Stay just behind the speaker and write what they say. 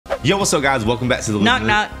Yo, what's up, guys? Welcome back to the Knock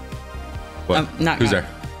knock. What? Knock, Who's knock.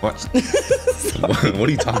 there? What? What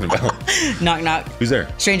are you talking about? Knock knock. Who's there?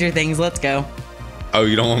 Stranger Things. Let's go. Oh,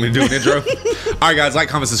 you don't want me to do an intro? All right, guys, like,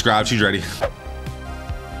 comment, subscribe. She's ready.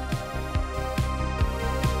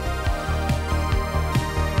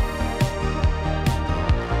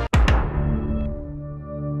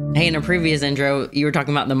 Hey, in a previous intro, you were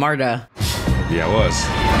talking about the Marta. Yeah, I was.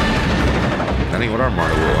 That ain't what our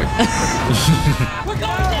Marta look like. We're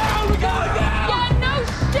going down! We're going down! Yeah, no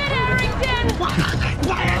shit, Harrington!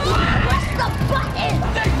 Press the button!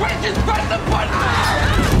 Just press the button!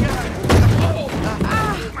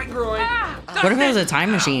 My groin. What if it was a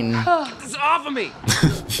time machine? It's off of me!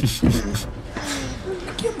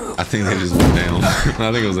 I think they just went down.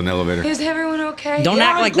 I think it was an elevator. Is everyone okay? Don't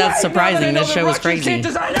act like that's surprising. This show is crazy. Can't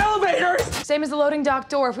design elevators! Same as the loading dock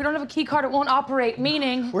door. If we don't have a key card, it won't operate,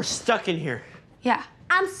 meaning... We're stuck in here. Yeah.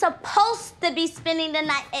 I'm supposed to be spending the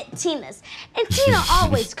night at Tina's, and Tina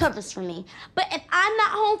always covers for me. But if I'm not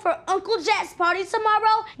home for Uncle Jack's party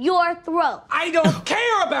tomorrow, you're throat. I don't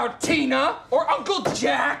care about Tina or Uncle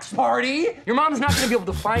Jack's party. Your mom's not gonna be able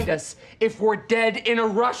to find us if we're dead in a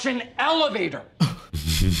Russian elevator.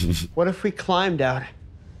 What if we climbed out?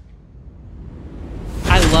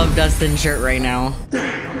 I love Dustin's shirt right now.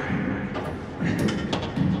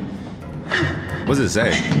 What does it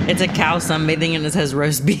say? It's a cow sunbathing and it says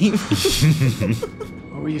roast beef.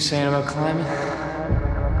 What were you saying about climbing?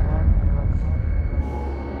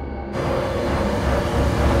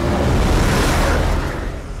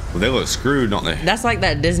 Well, they look screwed, don't they? That's like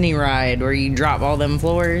that Disney ride where you drop all them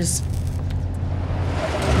floors.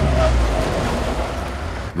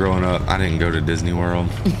 Growing up, I didn't go to Disney World.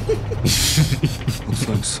 Looks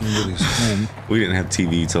like somebody's home. We didn't have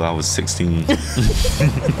TV till I was 16. Did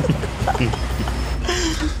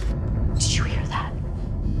you hear that?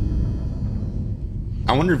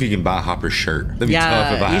 I wonder if you can buy Hopper's shirt. That'd be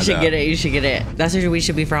tough if I Yeah, you had should that. get it. You should get it. That's what we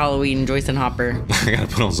should be for Halloween, Joyce and Hopper. I gotta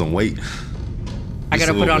put on some weight. I Just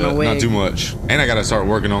gotta put on little a bit, wig. Not too much. And I gotta start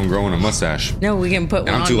working on growing a mustache. No, we can put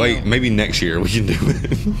And one I'm too on late. you. Maybe next year we can do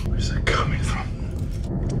it. Where's it coming from?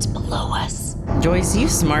 It's below us. Joyce, you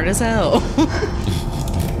smart as hell.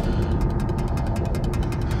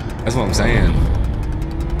 That's what I'm saying.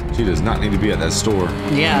 She does not need to be at that store.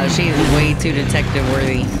 Yeah, she's way too detective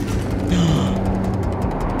worthy.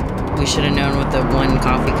 We should have known with the one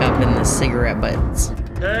coffee cup and the cigarette butts.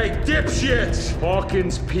 Hey, dipshits!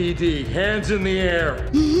 Hawkins PD, hands in the air.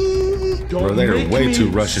 Bro, Don't they are make way me too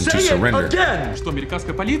Russian to say it surrender. Again. Что,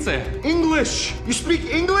 американская полиция? English! You speak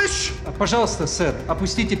English? Пожалуйста, сэр,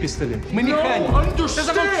 опустите пистолет. Мы No, механик.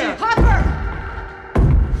 understand! Hopper!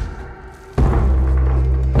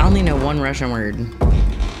 I only know one Russian word.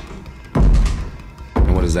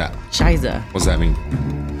 And what is that? Scheiße. What's that mean?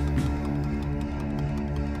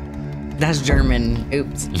 That's German.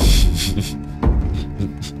 Oops.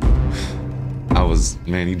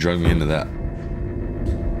 Man, you drug me into that.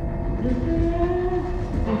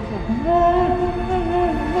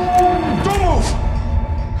 Don't move!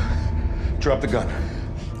 Drop the gun.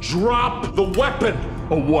 Drop the weapon!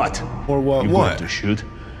 Or what? Or what? You What? want to shoot?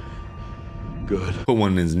 Good. Put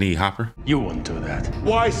one in his knee, Hopper. You won't do that.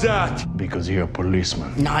 Why's that? Because you're a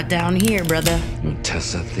policeman. Not down here, brother. You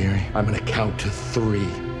test that theory? I'm gonna count to 3.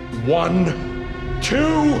 1,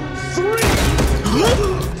 2, 3!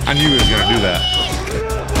 I knew he was gonna do that.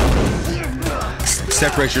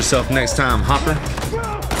 Separate yourself next time, Hopper.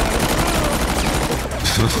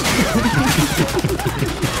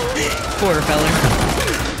 Poor fella.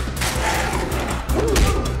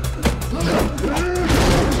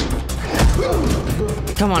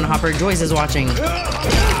 Come on, Hopper. Joyce is watching.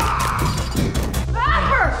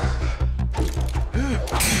 Hopper!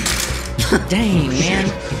 Dang, man.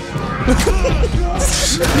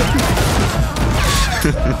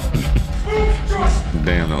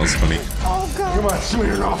 Damn, that was funny. Come on,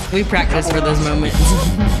 smear it off. We practice for those moments.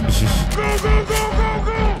 Go, go, go, go,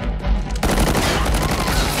 go!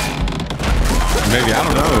 Maybe, I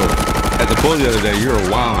don't know. At the pool the other day, you were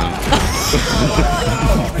wildin'.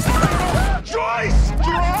 Joyce,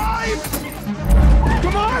 drive!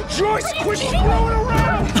 Come on, Joyce, quit screwing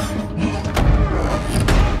around!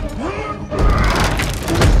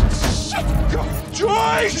 Shit! Go.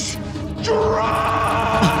 Joyce,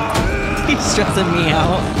 drive! He's stressing me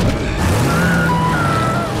out.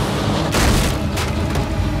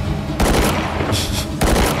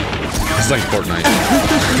 It's like Fortnite.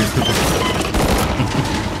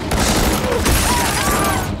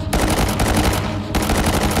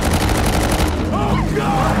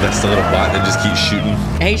 That's the little bot that just keeps shooting.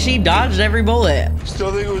 Hey, she dodged every bullet.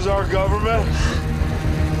 Still think it was our government?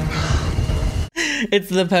 It's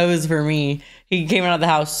the pose for me. He came out of the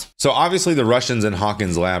house. So obviously the Russians and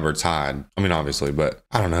Hawkins' lab are tied. I mean, obviously, but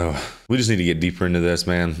I don't know. We just need to get deeper into this,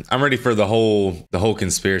 man. I'm ready for the whole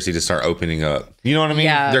conspiracy to start opening up. You know what I mean?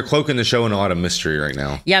 Yeah. They're cloaking the show in a lot of mystery right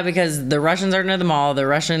now. Yeah, because the Russians are near the mall. The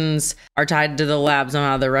Russians are tied to the lab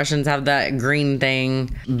somehow. The Russians have that green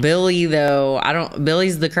thing. Billy, though,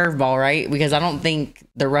 Billy's the curveball, right? Because I don't think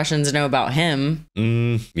the Russians know about him.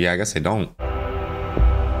 Yeah, I guess they don't.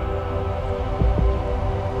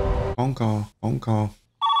 Phone call, phone call.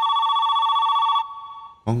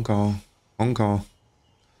 Phone call, phone call.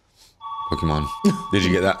 Pokemon. Did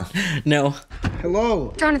you get that? No.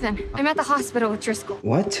 Hello. Jonathan, I'm at the hospital with Driscoll.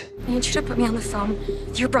 What? I need you to put me on the phone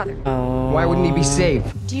with your brother. Why wouldn't he be safe?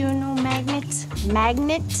 Do you know Magnet?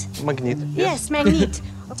 Magnet? Magnet. Yes, Magnet.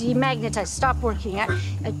 Demagnetize. Stop working.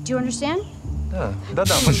 Do you understand? Да,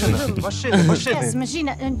 машина. Yes, machine.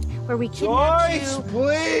 And where we kidnap you.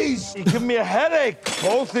 Please! You give me a headache,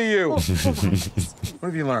 both of you. What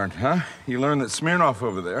have you learned, huh? You learned that Smirnoff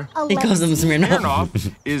over there. He calls him Smirnoff.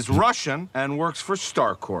 Smirnoff is Russian and works for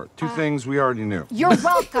Starcourt. Two things we already knew. You're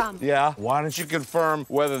welcome. Yeah? Why don't you confirm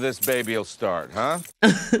whether this baby will start, huh?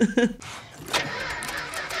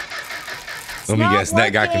 Let me guess,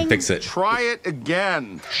 that guy can fix it. Try it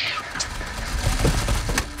again.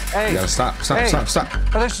 You gotta stop.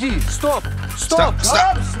 Подожди, стоп! Stop.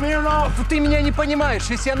 Smirnoff! Ты меня не понимаешь.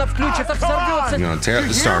 Если она включится, взорвется. You're gonna tear up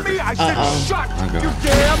the starter. I said shut! Okay. You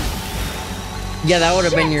damn! Yeah, that would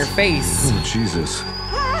have been your face. Oh, Jesus.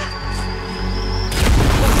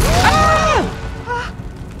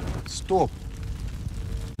 Stop.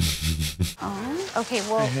 Okay,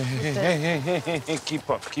 well. Hey, keep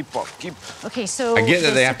up. Okay, so. I get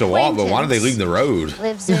that they have to walk, but why do they leave the road?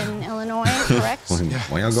 Lives in Illinois, correct?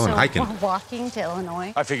 Why y'all going hiking? We're walking to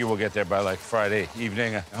Illinois. I figure we'll get there by like Friday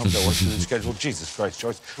evening. I hope that works with the schedule. Jesus Christ,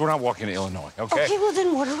 Joyce. We're not walking to Illinois, okay? Okay, well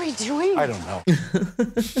then what are we doing? I don't know.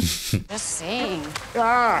 Just saying.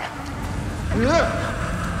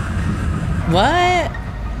 What?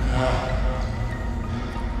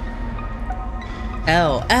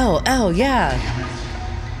 L, yeah.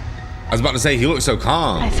 I was about to say, he looks so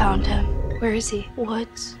calm. I found him. Where is he?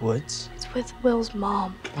 Woods. Woods? It's with Will's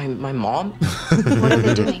mom. My mom? What are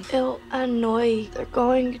they doing? Illinois. They're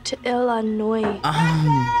going to Illinois.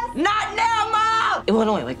 Not now, Mom!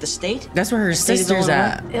 Illinois, like the state? That's where her State of sister's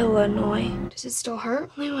at. Illinois. Does it still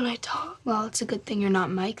hurt? Only when I talk. Well, it's a good thing you're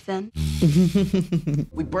not Mike then.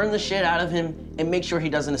 We burn the shit out of him and make sure he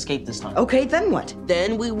doesn't escape this time. Okay, then what?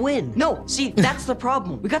 Then we win. No, see, that's the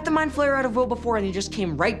problem. We got the mind flayer out of Will before and he just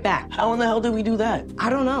came right back. How in the hell did we do that? I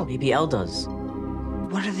don't know. Maybe Elle does.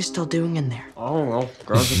 What are they still doing in there? I don't know.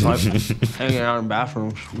 Girls are probably hanging out in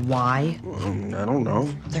bathrooms. Why? I don't know.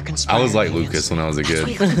 They're conspiring. I was like Lucas when I was a kid.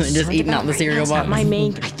 Just eating out the cereal box. My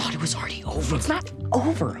main. I thought it was already over. It's not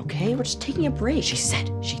over, okay? We're just taking a break. She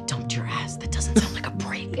said she dumped your ass. That doesn't sound like a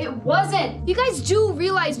break. It wasn't. You guys do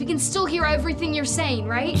realize we can still hear everything you're saying,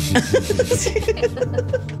 right?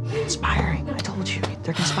 Conspiring. I told you.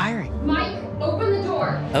 They're conspiring. Mike, open the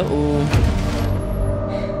door. Uh-oh.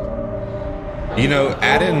 You know,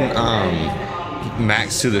 adding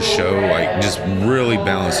Max to the show, like, just really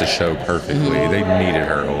balanced the show perfectly. They needed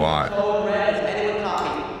her a lot.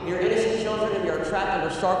 You're innocent children and we are trapped under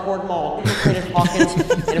Starcourt Mall. Infiltrated Hawkins,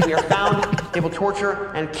 and if we are found, they will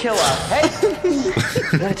torture and kill us. Hey!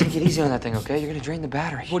 You gotta take it easy on that thing, okay? You're gonna drain the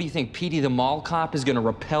battery. What do you think, Petey the mall cop is gonna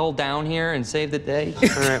rappel down here and save the day?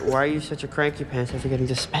 All right, why are you such a cranky pants after getting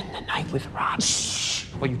to spend the night with Rob?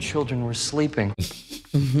 While you children were sleeping.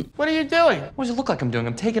 What are you doing? What does it look like I'm doing?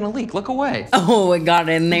 I'm taking a leak. Look away. Oh, it got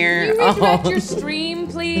in there. Can you redirect your stream,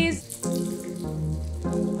 please?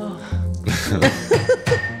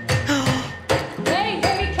 Hey,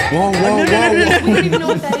 be careful. Whoa. We don't even know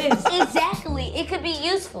what that is. Exactly. It could be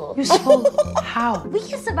useful. Useful? How? We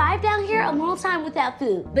can survive down here a long time without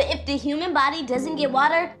food. But if the human body doesn't get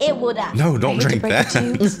water, it will die. No, don't drink that.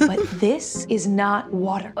 But this is not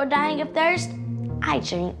water. Or dying of thirst, I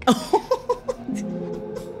drink.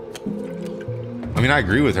 I mean, I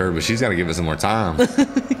agree with her, but she's got to give it some more time.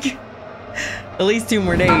 At least 2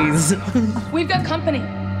 more days. We've got company.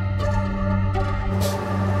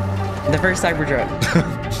 The first Cybertruck.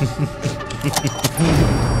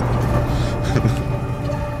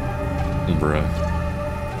 Bruh.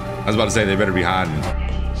 I was about to say, they better be hiding.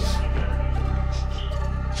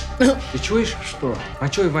 Ты чуешь, что? А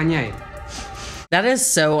чё и воняет? That is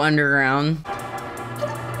so underground.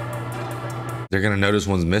 They're going to notice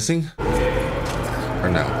one's missing? Or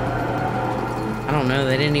no? I don't know.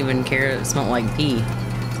 They didn't even care. It smelled like pee.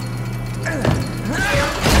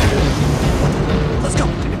 Let's go.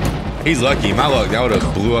 He's lucky. My luck, that would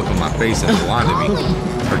have blew up in my face and blinded me.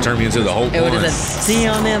 Or turned me into the whole It would have said, see you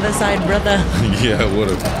on the other side, brother. Yeah, it would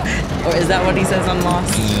have. Or is that what he says on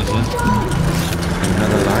Lost?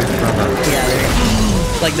 Another life, brother.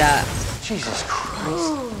 Yeah, like that. Jesus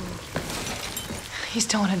Christ. You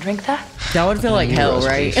still want to drink that? That would feel like hell,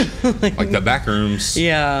 right? Like the back rooms.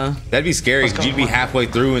 Yeah. That'd be scary. You'd be halfway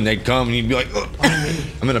through and they'd come and you'd be like,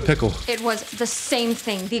 I'm in a pickle. It was the same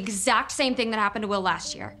thing, the exact same thing that happened to Will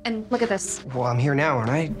last year. And look at this. Well, I'm here now,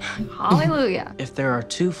 aren't I? Hallelujah. If there are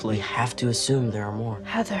two, we have to assume there are more.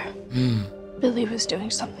 Heather. Billy was doing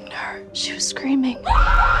something to her. She was screaming.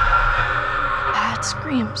 Bad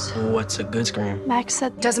screams. What's a good scream? Max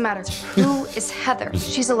said, Doesn't matter. Who is Heather?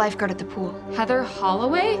 she's a lifeguard at the pool. Heather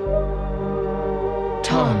Holloway?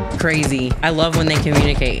 Tom. Crazy. I love when they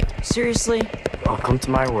communicate. Seriously? Welcome to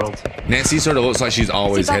my world. Nancy sort of looks like she's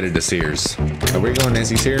always headed to Sears. Are we going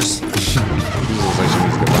Nancy Sears? She looks like she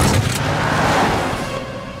needs to go buy something.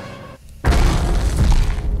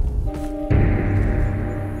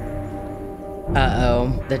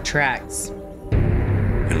 Uh-oh. The tracks.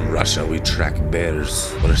 In Russia, we track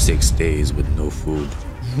bears for 6 days with no food.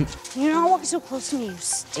 You don't walk so close to me, you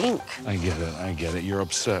stink. I get it. You're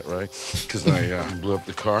upset, right? Because I blew up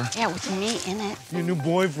the car? Yeah, with me in it. Your new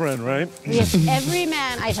boyfriend, right? Yes, every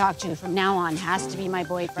man I talk to from now on has to be my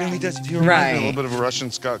boyfriend. Yeah, he does. You're right. A little bit of a Russian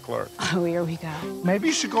Scott Clark. Oh, here we go. Maybe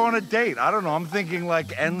you should go on a date. I don't know. I'm thinking like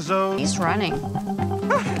Enzo. He's running.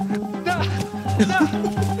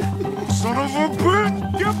 Son of a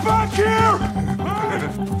bitch! Get back here!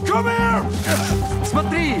 Come here!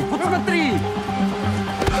 Смотри! Вот смотри!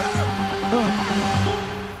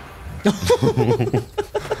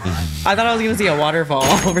 I thought I was gonna see a waterfall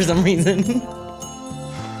for some reason.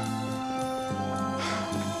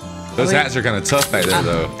 Those hats are kind of tough back there,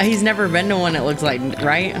 though. He's never been to one, it looks like,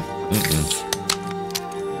 right?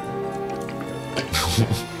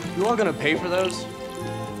 You all gonna pay for those?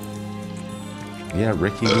 Yeah,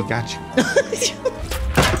 Ricky, we got you.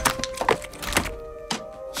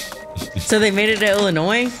 So they made it to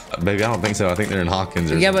Illinois? Baby, I don't think so. I think they're in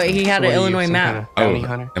Hawkins. Or Yeah, but he had an So what are you, Illinois some map. kind of bounty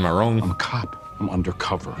hunter? Am I wrong? I'm a cop. I'm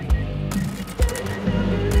undercover.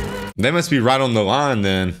 They must be right on the line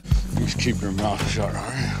then. Just keep your mouth shut, all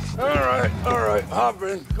right? All right. Hop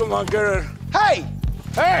in. Come on, get it. Hey!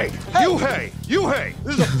 Hey! You hey!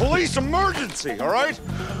 This is a police emergency, all right?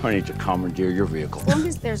 I need to commandeer your vehicle. As long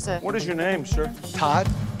as there's a... What is your name, sir? Todd?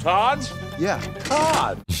 Todd? Yeah.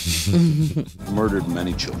 Todd. Murdered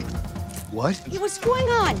many children. What? Hey, what's going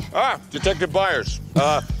on? Detective Byers.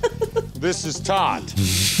 This is Todd.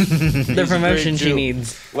 The promotion she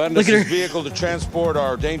needs. Lend us his vehicle to transport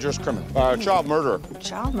our dangerous criminal. Child murderer.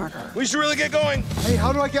 Child murder. We should really get going. Hey,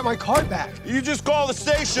 how do I get my car back? You just call the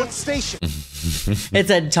station. What station? It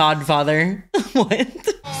said Todd father. What?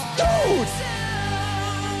 Dude!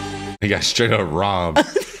 He got straight up robbed.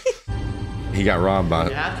 He got robbed by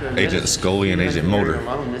Agent Scully and Agent Mulder.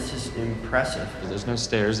 This is impressive. There's no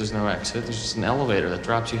stairs, there's no exit. There's just an elevator that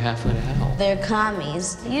drops you halfway to hell. They're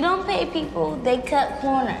commies. You don't pay people, they cut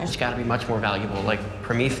corners. It's got to be much more valuable, like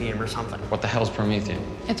Prometheum or something. What the hell's Prometheum?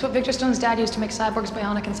 It's what Victor Stone's dad used to make cyborgs,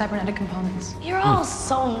 bionic, and cybernetic components. You're all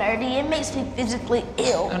so nerdy, it makes me physically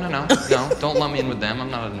ill. No, don't lump me in with them.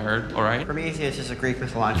 I'm not a nerd, all right? Prometheus is a Greek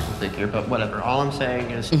mythological figure, but whatever. All I'm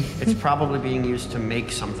saying is it's probably being used to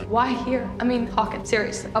make something. Why here? I mean, Hawkins,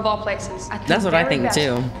 seriously, of all places. That's what I think,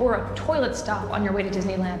 too. Or a toilet stop on your way to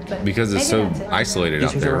Disneyland, but Because it's so maybe that's it. isolated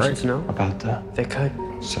out there, right? know about the... They could.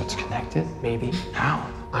 So it's connected? Maybe. How?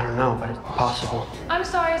 I don't know, but it's possible. I'm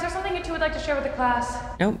sorry, is there something you two would like to share with the class?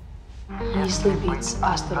 Nope. Easily beats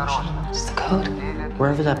Ostherotion. It's the code.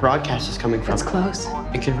 Wherever that broadcast is coming from. It's close.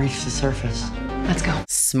 It could reach the surface. Let's go.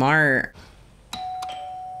 Smart.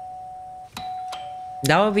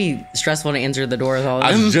 That would be stressful to answer the door with all of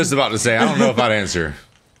I them. was just about to say, I don't know if I'd answer.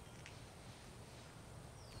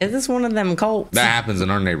 Is this one of them cults? That happens in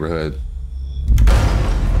our neighborhood.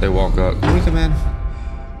 They walk up. Can we come in?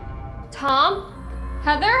 Tom?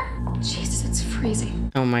 Heather? Jesus, it's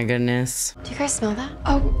freezing. Oh my goodness. Do you guys smell that?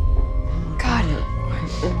 Oh, God.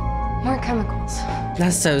 More chemicals.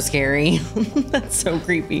 That's so scary. That's so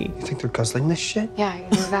creepy. You think they're guzzling this shit? Yeah, you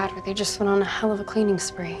know that, but they just went on a hell of a cleaning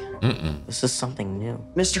spree. This is something new.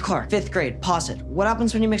 Mr. Clark, 5th grade, pause it. What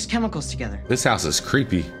happens when you mix chemicals together? This house is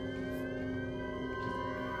creepy.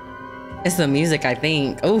 It's the music, I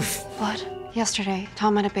think. Oof. Blood. Yesterday,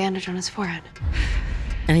 Tom had a bandage on his forehead.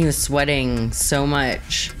 And he was sweating so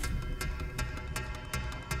much.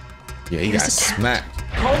 Yeah, he got smacked.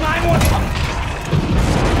 Call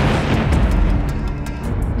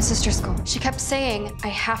 911. Mrs. Driscoll, she kept saying, I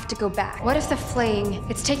have to go back. What if the flaying,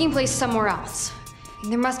 it's taking place somewhere else?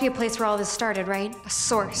 There must be a place where all this started, right? A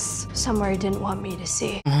source. Somewhere he didn't want me to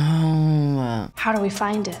see. Oh. How do we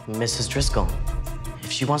find it? Mrs. Driscoll.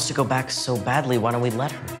 If she wants to go back so badly, why don't we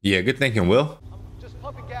let her? Yeah, good thinking, Will. Just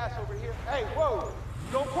pumping gas over here. Hey, whoa!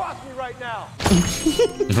 Don't cross me right now.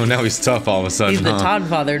 Oh, now he's tough all of a sudden. He's the Todd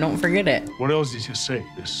father, don't forget it. What else did you say,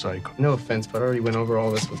 this psycho? No offense, but I already went over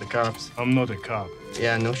all this with the cops. I'm not a cop.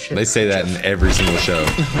 Yeah, no shit. They say that in every single show.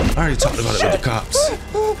 I already talked about it with the cops.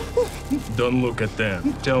 Don't look at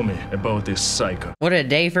them. Tell me about this psycho. What a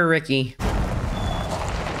day for Ricky.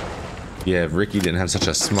 Yeah, if Ricky didn't have such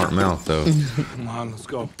a smart mouth, though. Come on, let's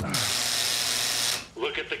go.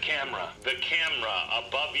 Look at the camera. The camera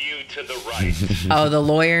above you to the right. Oh, the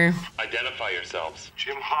lawyer. Identify yourselves.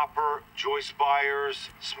 Jim Hopper, Joyce Byers,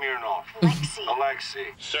 Smirnoff.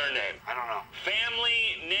 Alexei. Surname. I don't know.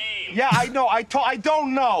 Family name. Yeah, I know. I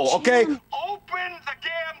don't know, okay? Open the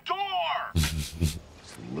damn door. It's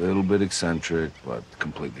a little bit eccentric, but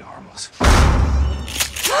completely harmless.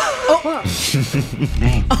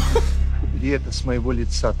 Name. Убери это с моего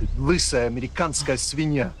лица, ты лысая американская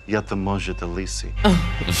свинья. Я-то, может, лысый.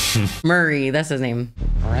 Murray, that's his name.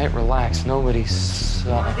 All right, relax. Nobody's.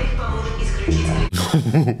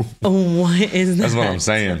 Oh, what is that? That's what I'm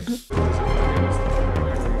saying.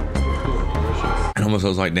 It almost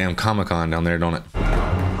looks like damn Comic-Con down there, don't it?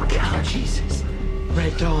 Oh, Jesus.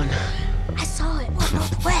 Red Dawn. I saw it on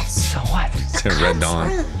Northwest. So what? It's a Red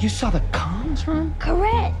Dawn. You saw the comms run?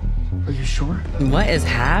 Correct. Are you sure? What is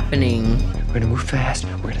happening? We're gonna move fast.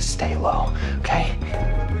 We're gonna stay low, okay?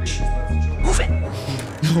 Move it.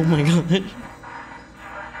 Oh my god.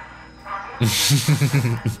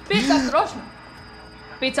 Пицца осторожно.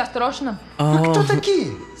 Пицца осторожно. А кто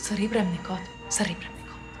такие? Серебряный кот. Серебряный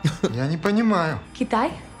кот. Я не понимаю.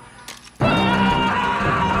 Китай?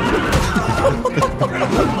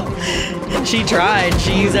 She tried.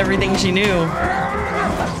 She used everything she knew.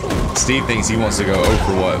 Steve thinks he wants to go 0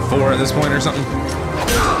 for what, 4 at this point or something?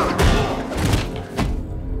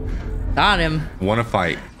 Got him. Want to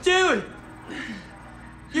fight. Dude!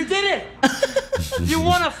 You did it! You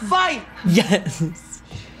want to fight! Yes.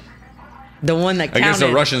 The one that counted. Against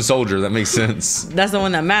a Russian soldier, that makes sense. That's the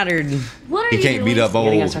one that mattered. What are He you can't beat doing? up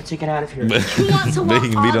old. You gotta start taking out of here. But He wants to walk he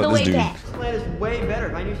can all beat the up way this dude. back. This plan is way better.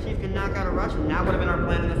 If I knew Steve could knock out a Russian, that would have been our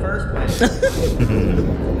plan in the first place.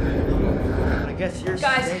 I guess you're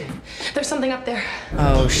Guys, safe. there's something up there.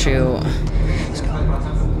 Oh, shoot.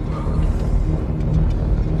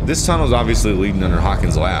 This tunnel's obviously leading under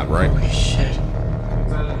Hawkins' lab, right? Shit.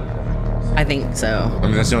 I think so. I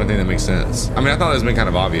mean, that's the only thing that makes sense. I mean, I thought it was been kind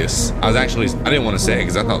of obvious. I didn't want to say it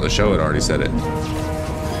because I thought the show had already said it.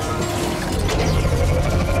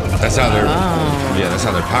 That's how they're, yeah, that's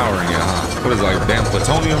how they're powering it, huh? What is it, like damn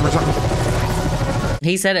plutonium or something?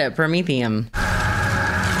 He said it, Promethium.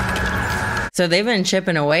 So they've been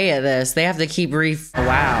chipping away at this. They have to keep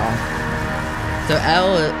wow. So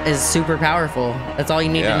L is super powerful. That's all you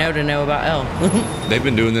need to know about L. They've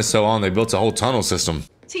been doing this so long, they built a whole tunnel system.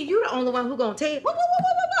 See, you the only one who gonna tell you. Whoa,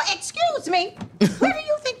 excuse me. Where do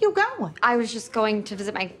you think you're going? I was just going to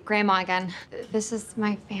visit my grandma again. This is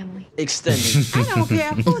my family. Extended. I don't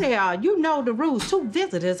care who they are. You know the rules. 2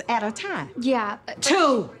 visitors at a time. Yeah.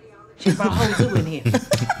 2. She brought a whole zoo in here.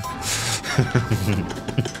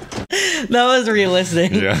 That was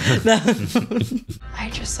realistic. Yeah. I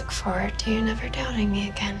just look forward to you never doubting me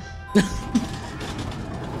again.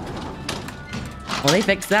 Well, they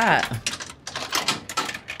fixed that.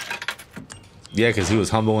 Yeah, because he was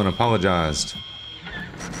humble and apologized.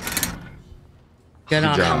 Good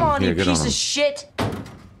on job. him. Come on, Yeah, you good on piece him. of shit.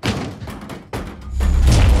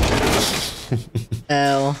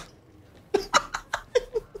 L.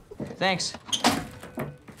 Thanks.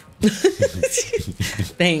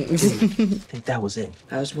 Thanks. I think that was it.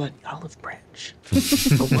 That was what? Olive branch.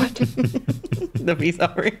 What? The peace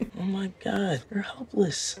offering. Oh my god, you're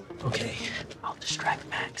helpless. Okay, I'll distract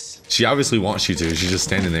Max. She obviously wants you to. She's just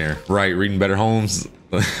standing there. Right, reading Better Homes.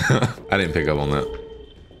 I didn't pick up on that.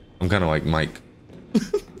 I'm kind of like Mike.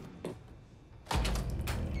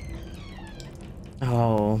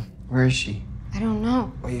 Oh. Where is she? I don't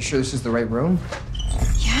know. Are you sure this is the right room?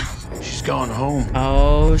 Yeah. She's gone home.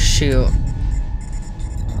 Oh, shoot.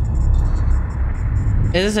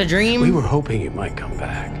 Is this a dream? We were hoping you might come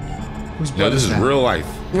back. No, this is real life.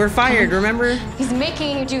 We're fired, remember? He's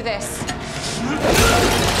making you do this.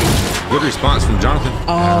 Good response from Jonathan.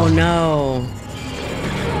 Oh, no.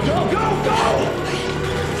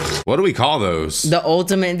 What do we call those? The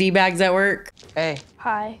ultimate D-bags at work? Hey,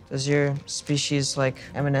 Hi. does your species like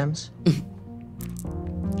M&Ms?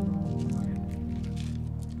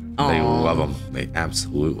 They love them. They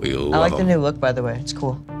absolutely love them. I like the new look, by the way. It's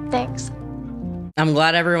cool. Thanks. I'm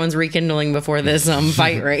glad everyone's rekindling before this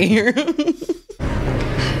fight right here. I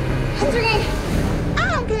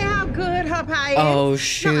don't care how good her pie is. Oh,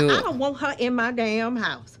 shoot. No, I don't want her in my damn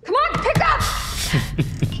house. Come on, pick up!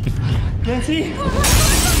 Nancy?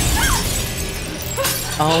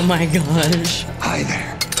 Oh my gosh. Hi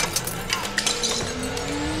there.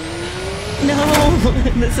 No,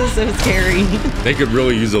 this is so scary. They could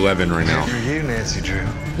really use 11 right now. For you, Nancy Drew.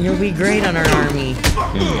 You'll be great on our army.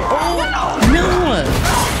 Oh, no.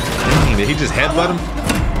 Dang, did he just headbutt him?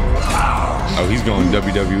 Oh, he's going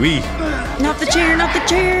WWE. Not the chair, not the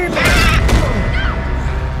chair.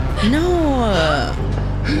 No.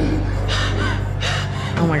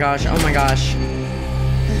 Oh my gosh, oh my gosh.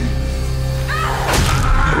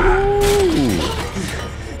 Ooh.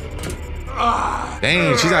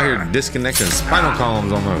 Dang, she's out here disconnecting spinal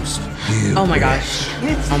columns almost. Oh my gosh.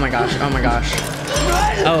 Oh my gosh, oh my gosh.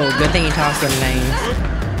 Oh, good thing he tossed them things.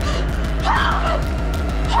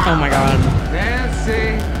 Oh my god.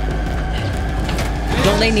 Nancy!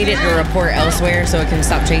 Don't they need it to report elsewhere so it can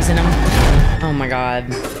stop chasing them? Oh my god.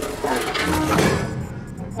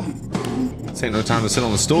 This ain't no time to sit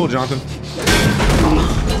on the stool, Jonathan.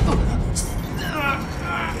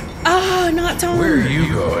 Oh, not Tom. Where are you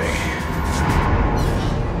going?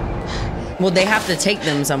 Well, they have to take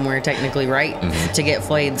them somewhere, technically, right? Mm-hmm. To get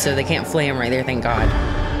flayed, so they can't flay them right there, thank God.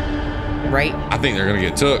 Right? I think they're gonna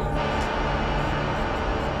get took.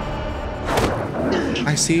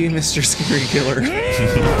 I see you, Mr. Scary Killer.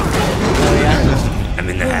 Oh, yeah. I'm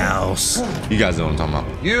in the house. You guys know what I'm talking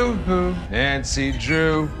about. Yoo-hoo, Nancy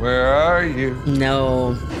Drew, where are you?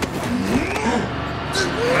 No.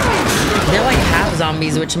 They're like half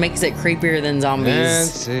zombies, which makes it creepier than zombies.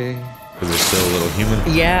 Nancy. Because they're still a little human.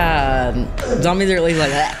 Yeah. Zombies are at least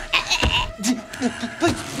like that.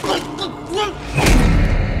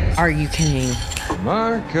 Are you kidding?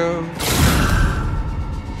 Marco.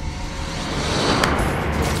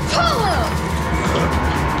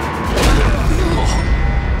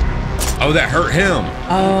 Oh, that hurt him.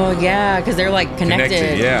 Oh, yeah, because they're like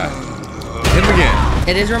connected. Yeah. Him again.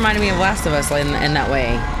 It is reminding me of Last of Us in that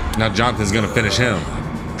way. Now Jonathan's gonna finish him.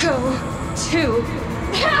 Go to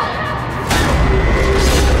hell!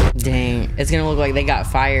 Dang, it's gonna look like they got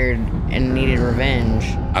fired and needed revenge.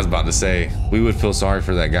 I was about to say, we would feel sorry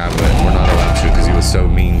for that guy, but we're not allowed to because he was so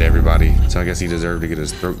mean to everybody. So I guess he deserved to get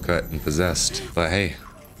his throat cut and possessed. But hey.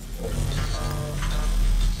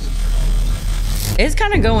 It's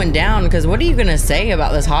kind of going down because what are you gonna say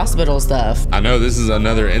about this hospital stuff? I know this is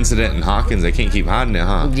another incident in Hawkins. They can't keep hiding it,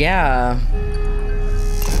 huh? Yeah.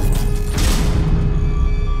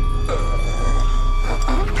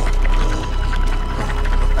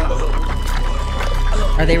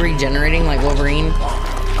 Are they regenerating like Wolverine?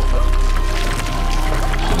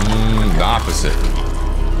 The opposite.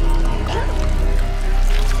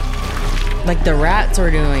 Like the rats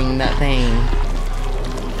were doing that thing.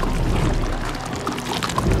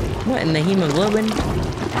 What in the hemoglobin?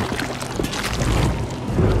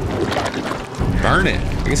 Burn it.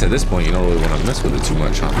 I guess at this point you don't really want to mess with it too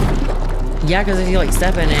much, huh? Yeah, because if you like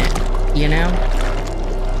step in it, you know?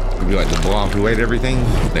 It'd be like the Blob Who Ate Everything,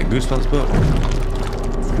 that Goosebumps book.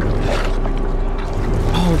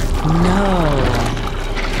 Oh no.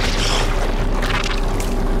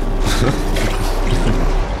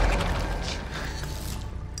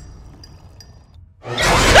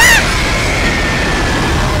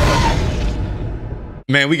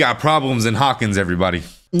 Man, we got problems in Hawkins, everybody.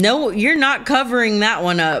 No, you're not covering that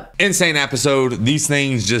one up. Insane episode. These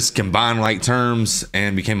things just combined like terms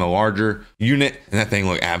and became a larger unit. And that thing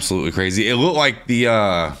looked absolutely crazy. It looked like it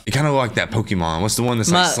kind of looked like that Pokemon. What's the one that's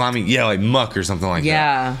like slimy? Yeah, like Muck or something like that.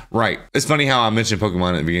 Yeah. Right. It's funny how I mentioned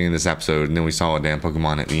Pokemon at the beginning of this episode and then we saw a damn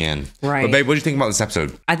Pokemon at the end. Right. But babe, what do you think about this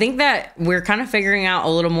episode? I think that we're kind of figuring out a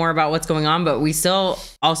little more about what's going on, but we still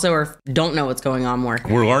also don't know what's going on more.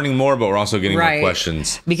 We're learning more, but we're also getting more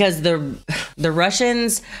questions. Because the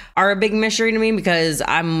Russians are a big mystery to me because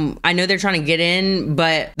I know they're trying to get in,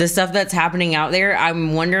 but the stuff that's happening out there,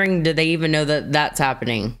 I'm wondering, do they even know that that's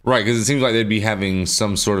happening? Right, because it seems like they'd be having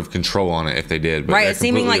some sort of control on it if they did. But right, it's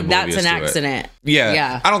seeming like that's an accident.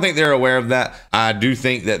 Yeah. I don't think they're aware of that. I do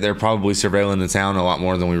think that they're probably surveilling the town a lot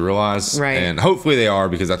more than we realize. Right. And hopefully they are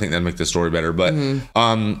because I think that'd make the story better. But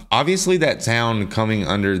obviously that town coming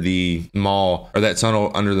under the mall or that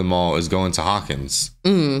tunnel under the mall is going to Hawkins.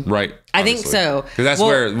 Right. I think so. Because that's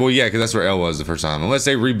because that's where L was the first time. Unless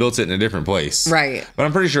they rebuilt it in a different place. Right. But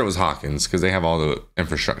I'm pretty sure it was Hawkins because they have all the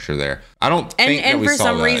infrastructure there. I don't think and that we for saw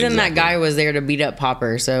some that reason exactly. that guy was there to beat up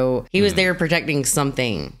Popper, so he was there protecting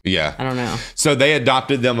something. Yeah. I don't know. So they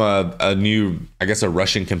adopted them a new, I guess, a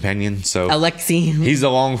Russian companion. So Alexei. He's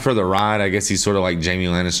along for the ride. I guess he's sort of like Jaime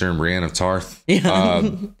Lannister and Brienne of Tarth. Yeah.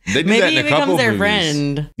 They do Maybe that in he a couple becomes their movies.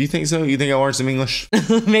 friend. You think so? You think I'll learn some English?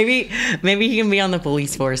 maybe he can be on the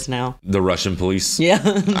police force now. The Russian police. Yeah.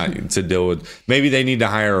 To deal with. Maybe they need to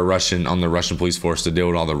hire a Russian on the Russian police force to deal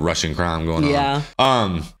with all the Russian crime going Yeah.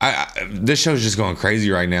 on. This show's just going crazy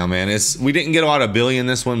right now, man. We didn't get a lot of Billy in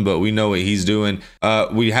this one, but we know what he's doing.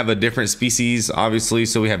 We have a different species, obviously.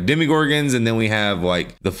 So we have Demigorgons, and then we have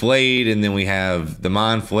like the Flayed, and then we have the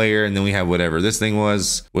Mind Flayer, and then we have whatever this thing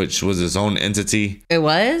was, which was its own entity. It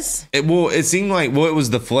was? It seemed like, it was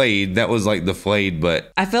the Flayed. That was like the Flayed,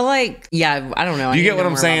 but I feel like, I don't know. You get what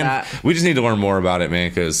I'm saying? We just need to learn more about it, man,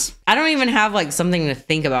 because I don't even have like something to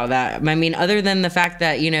think about that. I mean, other than the fact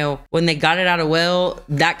that, when they got it out of Will,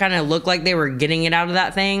 that kind of looked like they were getting it out of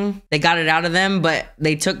that thing. They got it out of them, but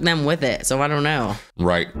they took them with it. So I don't know.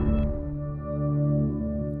 Right.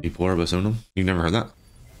 E Pluribus Unum? You've never heard that?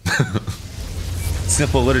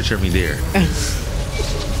 Simple literature, me dear.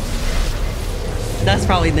 That's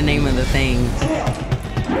probably the name of the thing.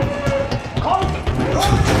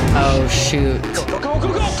 Oh, shoot.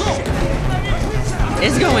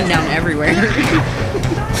 It's going down everywhere.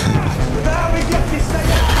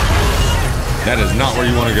 That is not where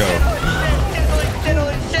you want to go.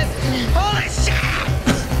 Holy shit!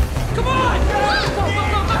 Come on!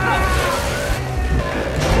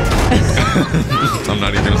 I'm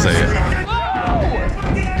not even gonna say it.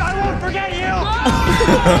 I won't forget you!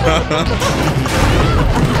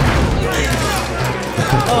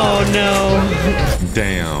 Oh no.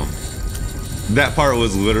 Damn. That part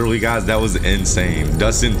was literally, guys, that was insane.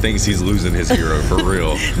 Dustin thinks he's losing his hero for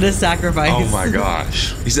real. The sacrifice. Oh my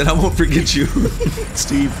gosh. He said, I won't forget you.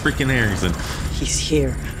 Steve freaking Harrington. He's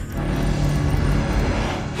here.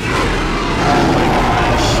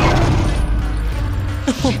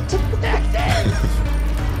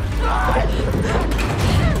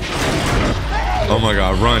 Oh my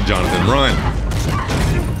god, run, Jonathan, run.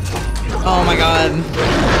 Oh my god.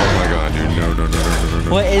 Oh my god, dude, no.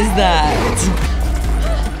 What is that?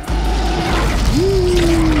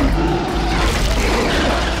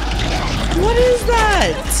 What is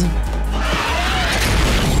that?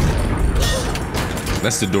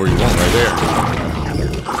 That's the door you want right there.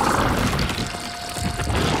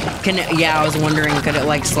 I was wondering, could it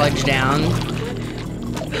like sludge down?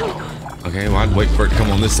 Okay, well, I'd wait for it to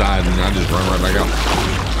come on this side and I'd just run right back out.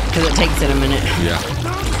 Because it takes it a minute. Yeah.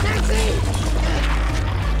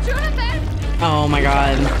 Oh my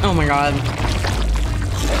god. Oh my god.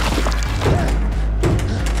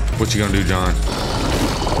 What you gonna do, John?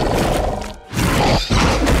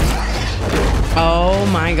 Oh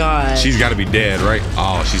my god. She's gotta be dead, right?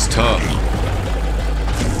 Oh, she's tough.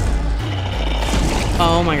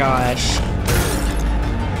 Oh my gosh.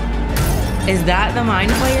 Is that the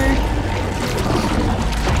Mind Flayer?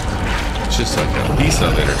 It's just like a piece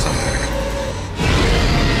of it or something.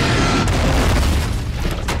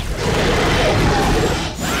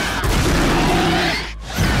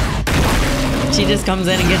 She just comes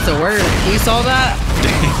in and gets to work. You saw that?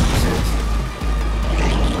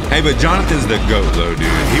 Hey, but Jonathan's the GOAT though, dude.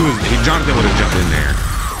 Jonathan would have jumped in there.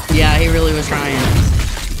 Yeah, he really was trying.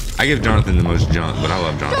 I give Jonathan the most junk, but I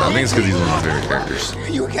love Jonathan. I think it's because he's one of my favorite characters. Are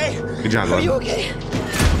you okay? Good job, bud. Are you okay?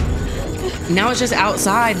 Now it's just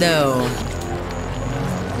outside though.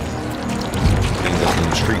 Ends up in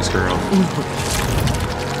the streets, girl.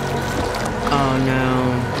 Oh no.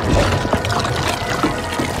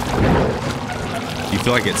 You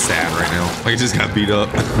feel like it's sad right now. Like he just got beat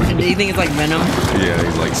up. Do you think it's like Venom? Yeah,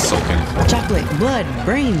 he's like sulking. Chocolate, blood,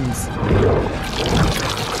 brains.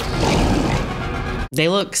 They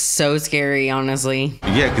look so scary, honestly.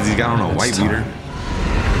 Yeah, because he's got on a white beater.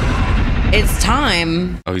 It's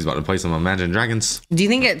time. Oh, he's about to play some Imagine Dragons. Do you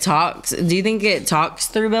think it talks? Do you think it talks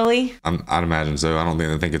through Billy? I'd imagine so. I don't think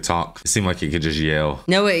they think it talk. It seemed like it could just yell.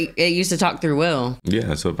 No, it used to talk through Will.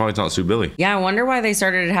 Yeah, so it probably talks through Billy. Yeah, I wonder why they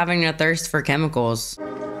started having a thirst for chemicals.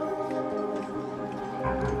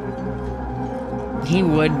 He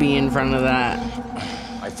would be in front of that.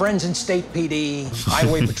 My friends in State PD,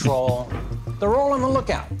 Highway Patrol, they're all on the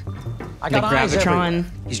lookout. I got eyes everywhere.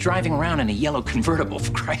 He's driving around in a yellow convertible,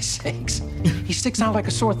 for Christ's sakes. He sticks out like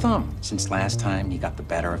a sore thumb since last time he got the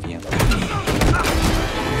better of you.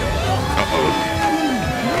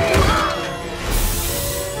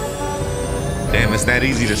 Damn, it's that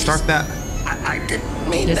easy to start that? I didn't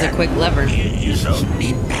Just a quick lever. I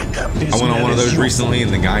went on one of those recently,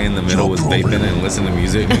 and the guy in the middle was vaping and listening to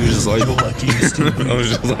music. And he was just like, I was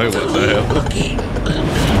just like, what the hell?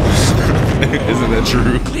 Isn't that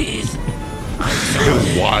true? Please. It was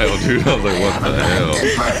wild, dude. I was like, what the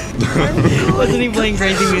hell? Wasn't he playing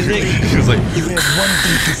crazy music? He was like, you have one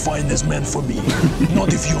thing to find this man for me.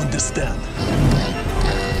 Not if you understand.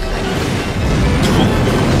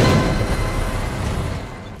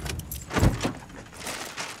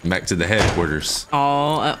 Back to the headquarters.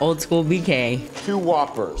 Oh, old school BK. 2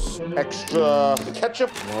 Whoppers, extra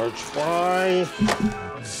ketchup, large fry,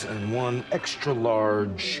 and 1 extra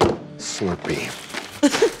large Slurpee.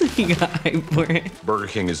 He got hype for it. Burger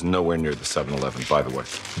King is nowhere near the 7-Eleven, by the way.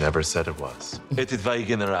 Never said it was. Эти твои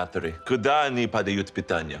генераторы. Куда они подают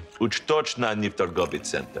питание? Уж точно не в торговый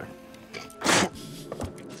центр.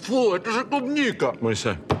 Фу, это же клубника. What do you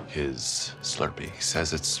say? His Slurpee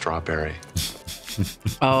says it's strawberry.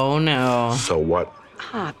 Oh no. So what?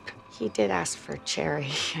 Hop, he did ask for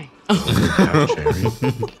cherry. They didn't have cherry.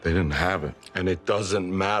 They didn't have it. And it doesn't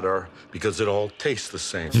matter because it all tastes the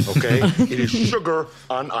same, okay? It is sugar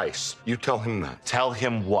on ice. You tell him that. Tell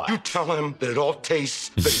him what? You tell him that it all tastes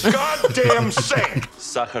the goddamn same.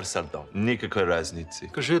 Сахар сордом. Никакой разницы.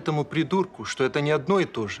 Скажи этому придурку, что это не одно и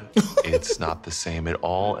то же. It's not the same at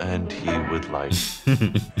all, and he would like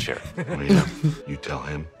cherry. Well, yeah, you tell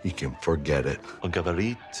him he can forget it. Он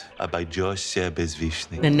говорит, обойдешься без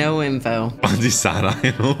вишни. The no info.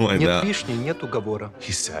 Нет вишни, нет уговора.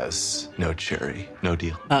 He says, no cherry, no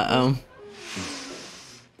deal. Uh-oh.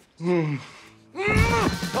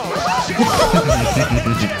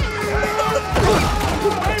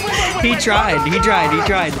 He tried.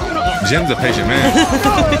 Jim's a patient man.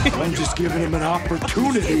 I'm just giving him an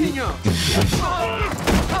opportunity.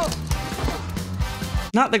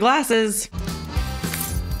 Not the glasses.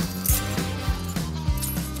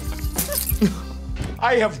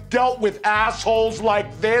 I have dealt with assholes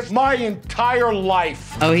like this my entire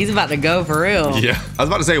life. Oh, he's about to go for real. Yeah. I was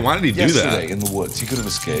about to say, why did he do that? Yesterday in the woods, he could have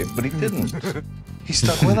escaped, but he didn't. He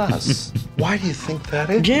stuck with us. Why do you think that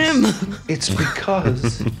is? Jim. It's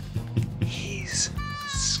because he's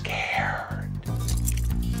scared.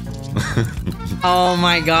 Oh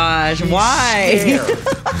my gosh, why?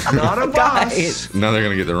 Not of us. Now they're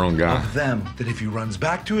gonna get the wrong guy. Of them. That if he runs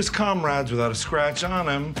back to his comrades without a scratch on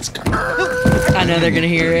him, I know they're gonna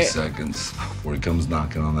hear 30 it. seconds before he comes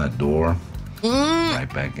knocking on that door, right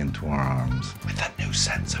back into our arms with a new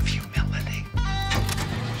sense of humility.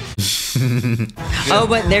 Oh,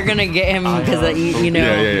 but they're gonna get him because you know.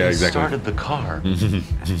 Yeah, exactly. Started the car.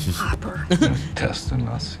 Hopper. Testing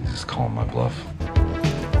us. He's just calling my bluff.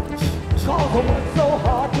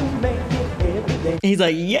 He's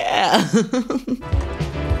like, yeah.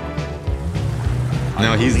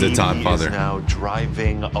 Now he's the Todd He father. is now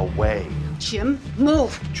driving away. Jim,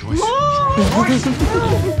 move. Joyce.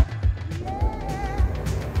 Move.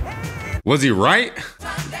 Was he right?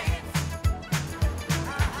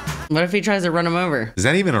 What if he tries to run him over? Is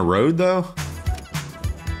that even a road though?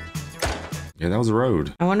 Yeah, that was a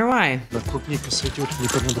road. I wonder why.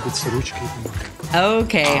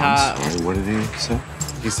 Okay, Hop. Sorry, what did he say?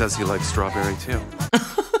 He says he likes strawberry too.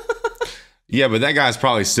 Yeah, but that guy's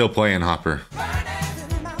probably still playing Hopper.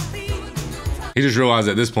 He just realized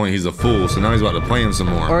at this point he's a fool, so now he's about to play him some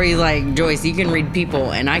more. Or he's like, Joyce, you can read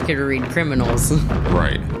people and I could read criminals.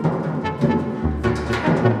 Right.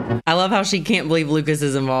 I love how she can't believe Lucas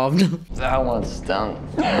is involved. That one stunk.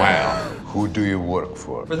 Wow. Who do you work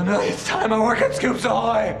for? For the millionth time, I work at Scoops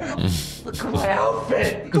Ahoy. Look at my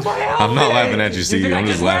outfit. Look at my outfit. I'm not laughing at you, Steve. I'm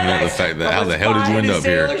just laughing at the fact that how the hell did you end up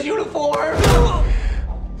here? Sailor's uniform.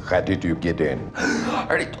 How did you get in? I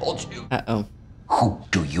already told you. Uh-oh. Who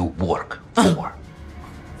do you work for?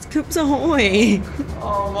 Scoops Ahoy.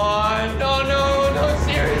 Oh my, no,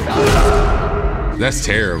 serious. That's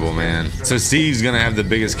terrible, man. So Steve's gonna have the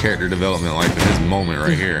biggest character development like in this moment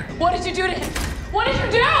right here. What did you do to him? What did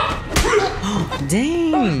you do?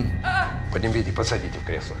 Dang. Поднимите, посадите в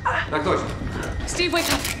кресло. Так точно. Steve,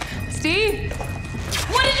 wake up. Steve,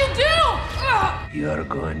 what did you do? You're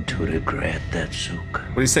going to regret that, Suka.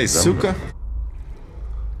 What do you say, Suka?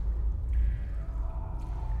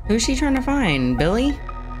 Who's she trying to find? Billy?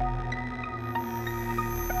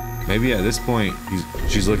 Maybe at this point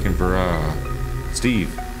she's looking for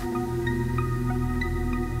Steve.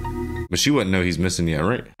 But she wouldn't know he's missing yet,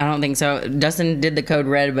 right? I don't think so. Dustin did the code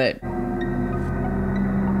red, but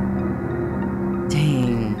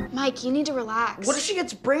dang. Mike, you need to relax. What if she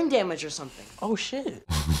gets brain damage or something? Oh shit.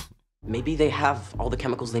 Maybe they have all the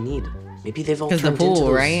chemicals they need. Maybe they've all because the turned into pool,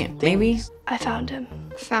 those right? things. Maybe. I found him.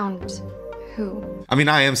 Found Who? I mean,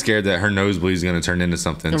 I am scared that her nosebleed is going to turn into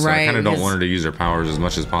something. So I kind of don't want her to use her powers as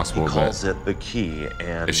much as possible. He calls it the key,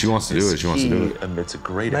 and if she wants to do it, she wants to do it. Emits a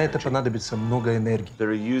great На это понадобится много энергии.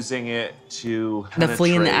 They're using it to The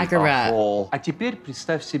flea and the acrobat. А теперь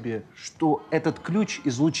представь себе, что этот ключ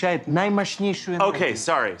излучает наимощнейшую энергию. Okay,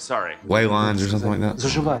 sorry. Ley lines or something like that.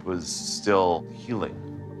 Заживай. Was still healing.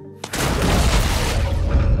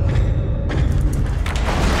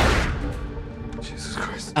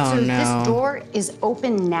 Oh, so no. this door is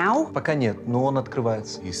open now? Пока нет, но он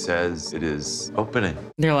открывается. He says it is opening.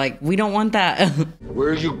 They're like, we don't want that.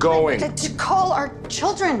 Where are you going? To call our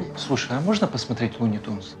children. Слушай, а можно посмотреть Луни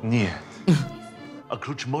Тунс? Нет. А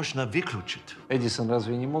ключ можно выключить. Эдисон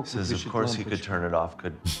разве не мог Says выключить of course he could лампочку? turn it off,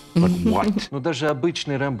 could. But what? Но даже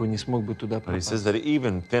обычный Рэмбо не смог бы туда But he попасть. says that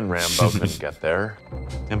even thin Rambo couldn't get there.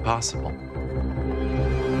 Impossible.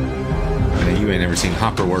 You ain't never seen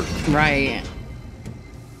Hopper work. Right.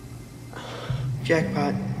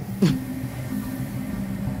 Jackpot.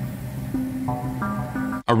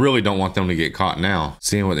 I really don't want them to get caught now,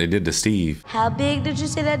 seeing what they did to Steve. How big did you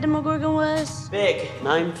say that Demogorgon was? Big.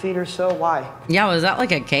 9 feet or so. Why? Yeah, was that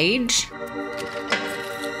like a cage?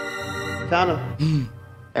 Found him.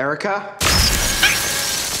 Erica?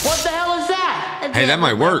 What the hell is that? Hey, that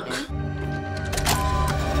might work.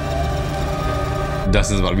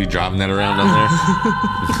 Dustin's about to be driving that around on there.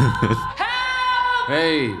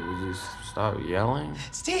 Hey, would you stop yelling?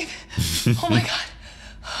 Steve! Oh my God.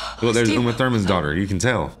 Look, there's Steve. Uma Thurman's daughter. You can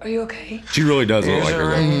tell. Are you okay? She really does look like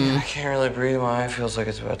her. I can't really breathe. My eye feels like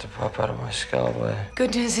it's about to pop out of my skull. But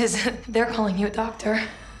Good news is they're calling you a doctor.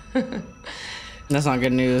 That's not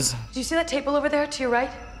good news. Do you see that table over there to your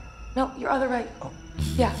right? No, your other right. Oh.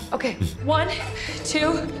 Yeah, okay. 1,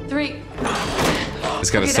 2, 3. It's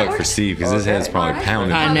gotta Okay, that suck for works? Steve because his head's probably Alright.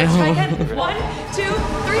 pounding. I know. Let's try again. 1, 2, 3.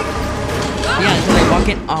 Yeah, until they walk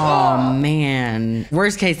in. Oh, man.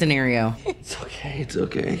 Worst case scenario. it's okay. It's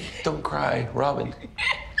okay. Don't cry, Robin.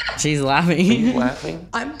 She's Are you laughing. laughing?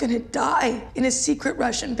 I'm gonna die in a secret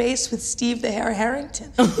Russian base with Steve the Hair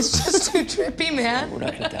Harrington. It's just too trippy, man. We're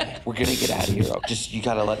not gonna die. We're gonna get out of here. You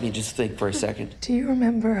gotta let me just think for a second. Do you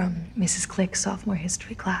remember Mrs. Click's sophomore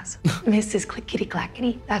history class? Mrs. Clickety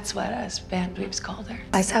Clackety? That's what us band dweebs called her.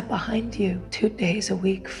 I sat behind you 2 days a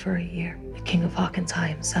week for a year. The King of Hawkins High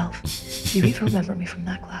himself. Do you even remember me from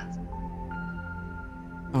that class?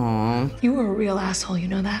 Aww. You were a real asshole, you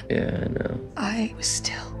know that? Yeah, I know. I was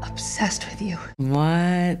still obsessed with you.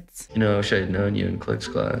 What? You know, I wish I had known you in Click's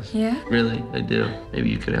class. Yeah? Really, I do. Maybe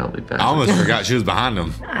you could help me pass. I almost forgot she was behind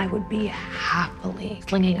him. I would be happily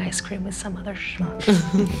slinging ice cream with some other schmuck.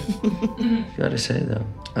 Gotta say though,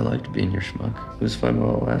 I liked being your schmuck. It was fun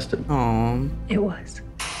while it lasted. Aww. It was.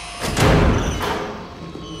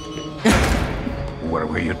 Where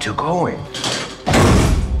were you two going?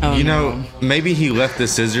 Oh, You know, maybe he left the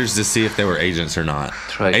scissors to see if they were agents or not.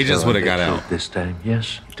 Agents would have got out. This time,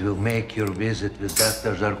 yes. It will make your visit with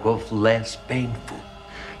Dr. Zarkov less painful.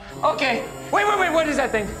 Okay. Wait, what is that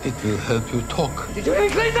thing? It will help you talk. Did you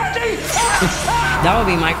clean that thing? That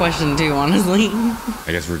would be my question too, honestly.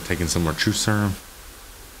 I guess we're taking some more truth serum.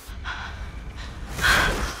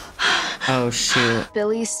 Oh, shoot.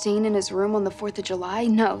 Billy's staying in his room on the 4th of July?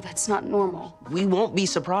 No, that's not normal. We won't be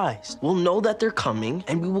surprised. We'll know that they're coming,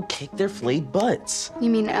 and we will kick their flayed butts. You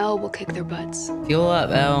mean Elle will kick their butts? Fuel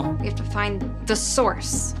up, Elle. We have to find the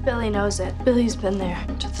source. Billy knows it. Billy's been there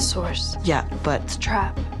to the source. Yeah, but It's a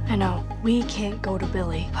trap. I know. We can't go to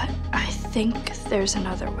Billy, but I think there's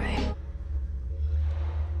another way.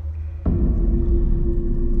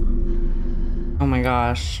 Oh my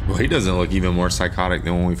gosh. Well, he doesn't look even more psychotic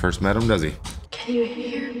than when we first met him, does he? Can you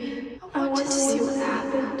hear me? I want to see what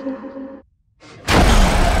happened.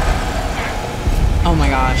 Oh my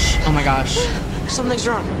gosh. Oh my gosh. something's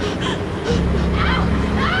wrong.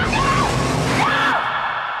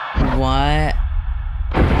 What?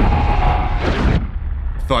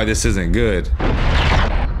 I feel like this isn't good.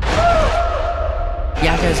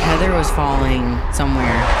 Yeah, because Heather was falling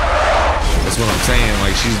somewhere. That's what I'm saying.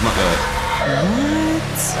 Like, she's not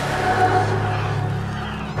What?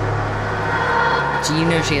 So you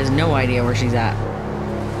know she has no idea where she's at.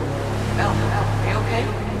 Elle, are you okay?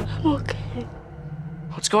 I'm okay.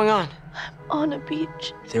 What's going on? I'm on a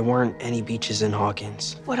beach. There weren't any beaches in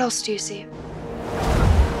Hawkins. What else do you see?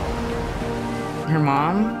 Her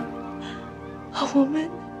mom? A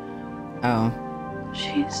woman. Oh.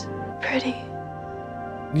 She's pretty.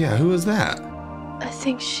 Yeah, who is that? I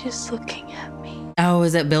think she's looking at me. Oh,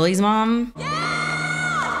 is it Billy's mom?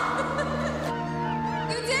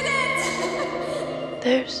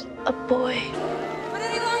 There's a boy.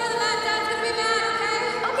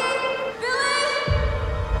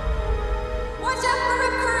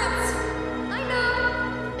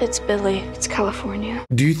 It's Billy. It's California.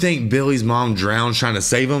 Do you think Billy's mom drowned trying to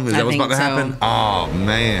save him? Is that what's about to happen? Oh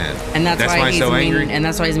man. And that's why he's so mean, angry. and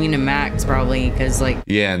that's why he's mean to Max probably because like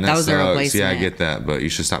Yeah, and that was the sucks. replacement. Yeah, I get that, but you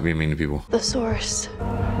should stop being mean to people. The source.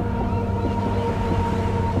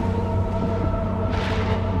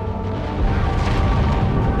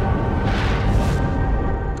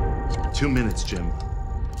 2 minutes, Jim.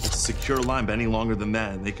 It's a secure line, but any longer than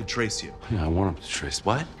that, and they could trace you. Yeah, I want them to trace.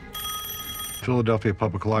 What? Philadelphia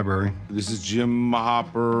Public Library. This is Jim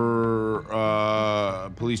Hopper,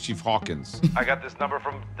 Police Chief Hawkins. I got this number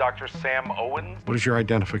from Dr. Sam Owens. What is your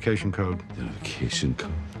identification code? Identification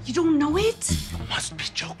code. You don't know it? You must be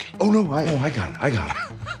joking. Oh, no, I got it. I got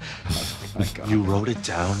it. You wrote it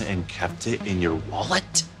down and kept it in your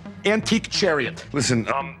wallet? Antique chariot. Listen,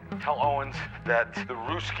 Tell Owens that the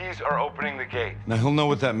Ruskies are opening the gate. now he'll know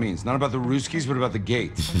what that means. Not about the Ruskies, but about the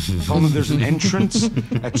gate. Tell him there's an entrance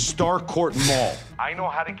at Starcourt Mall. I know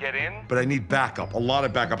how to get in. But I need backup, a lot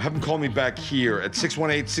of backup. Have him call me back here at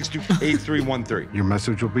 618-628-8313. Your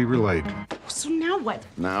message will be relayed. So now what?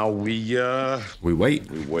 Now we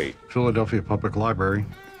wait. We wait. Philadelphia Public Library.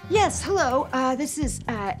 Yes, hello. This is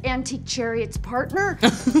Antique Chariot's partner,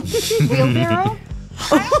 Wheelbarrow.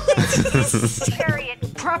 I don't think this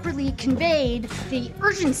chariot properly conveyed the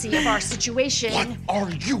urgency of our situation. What are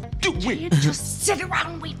you doing? Can't just sit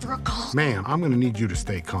around and wait for a call. Ma'am, I'm gonna need you to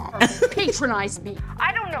stay calm. Patronize me.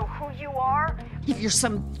 I don't know who you are, if you're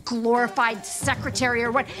some glorified secretary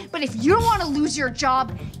or what, but if you don't want to lose your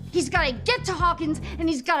job, he's got to get to Hawkins and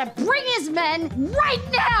he's got to bring his men right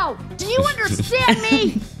now. Do you understand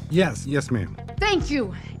me? Yes, ma'am. Thank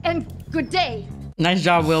you, and good day. Nice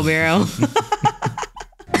job, Wheelbarrow.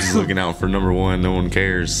 He's looking out for number one. No one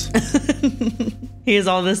cares. He has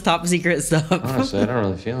all this top secret stuff. Honestly, I don't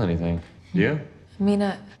really feel anything. You? I mean,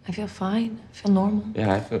 I feel fine. I feel normal.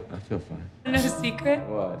 Yeah, I feel fine. No secret?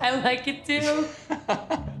 What? I like it too.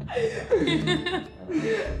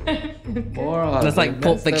 Morons. That's like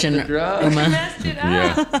Pulp Fiction. You messed it up.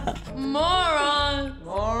 Yeah. Morons.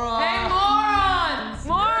 Hey, morons.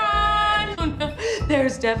 Morons. Oh, no.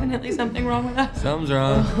 There's definitely something wrong with us. Something's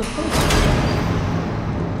wrong.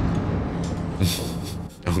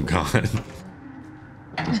 Oh God.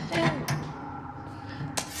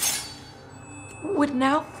 Would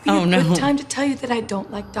now be a good time to tell you that I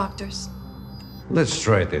don't like doctors. Let's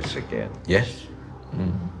try this again. Yes?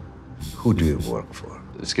 Who do you work for?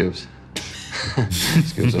 Scoops.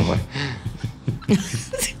 Scoops away.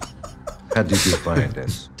 How did you find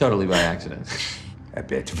us? Totally by accident. I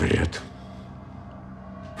bet weird.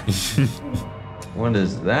 What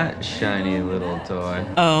is that shiny little toy?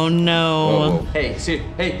 Oh no. Whoa, whoa. Hey, see,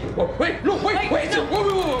 hey, whoa, wait, no, wait.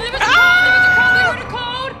 Whoa.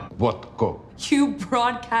 What code? You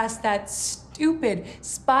broadcast that stupid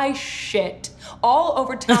spy shit all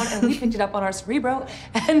over town, and we picked it up on our Cerebro,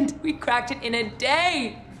 and we cracked it in a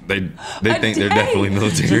day. They think they're definitely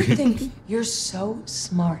military. You think you're so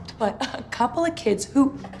smart, but a couple of kids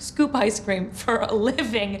who scoop ice cream for a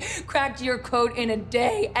living cracked your code in a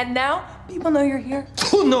day, and now people know you're here.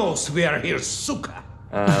 Who knows we are here, Suka?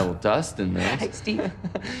 Well, Dustin knows. Hey, Steve.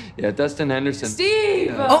 Yeah, Dustin Henderson.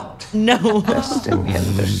 Steve! Oh, no. Dustin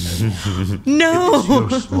Henderson. No. It's your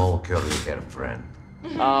small curly hair friend.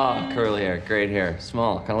 Oh, curly hair, great hair,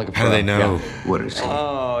 small, kind of like a How do they know? Yeah. What is he?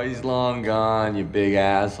 Oh, he's long gone, you big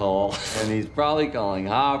asshole. And he's probably calling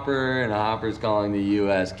Hopper, and Hopper's calling the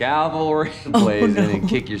U.S. Cavalry. Blaze in and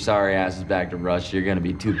kick your sorry asses back to Russia. You're gonna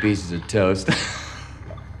be 2 pieces of toast.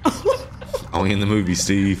 Only in the movie,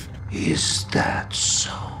 Steve. Is that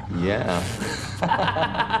so? Yeah.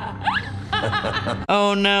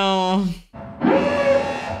 Oh no.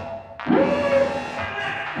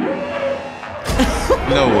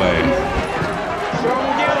 No way.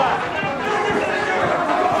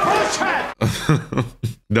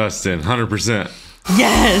 Dustin, 100%.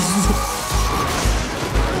 Yes.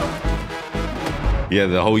 Yeah,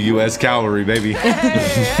 the whole U.S. cavalry, baby.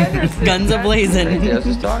 Guns a-blazing. I was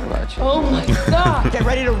just talking about you. Oh my God. Get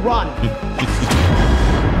ready to run.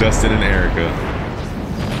 Dustin and Erica.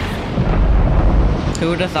 Who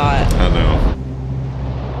would have thought? I know.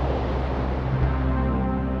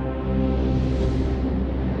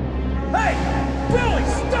 Hey! Billy,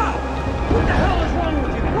 stop! What the hell is wrong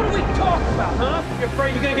with you? What are we talking about, huh? You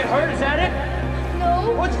afraid you're gonna get hurt? Is that it?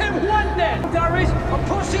 No. Well, then what then? Doris, a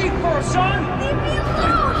pussy for a son? Leave me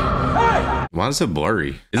alone. Hey! Why is it so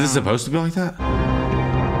blurry? Is it supposed to be like that?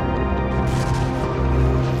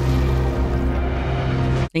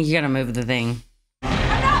 I think you gotta move the thing.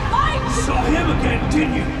 I'm not lying! Saw him again,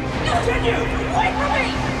 didn't you? Didn't you? Wait for me.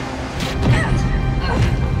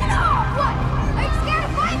 No, what? Are you scared to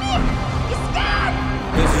fight me? You scared?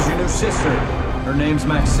 This is Her name's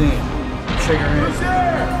Maxine. Shake her hand. Who's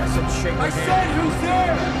there? I said shake her I hand. said who's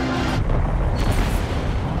there?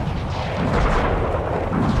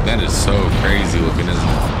 That is so crazy looking, isn't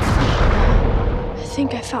it? I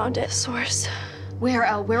think I found it, Source. Where,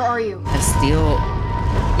 Elle? Where are you? A steel.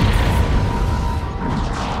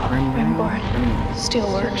 Rimborn.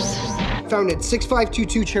 Steelworks. Found it.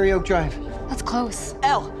 6522 Cherry Oak Drive. That's close.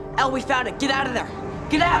 Elle, we found it. Get out of there.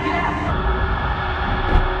 Get out.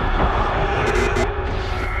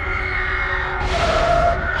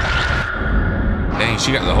 Dang,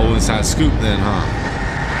 she got the whole inside scoop then, huh?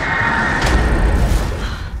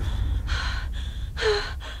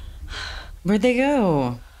 Where'd they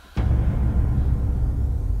go?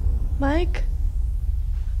 Mike?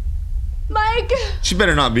 Mike! She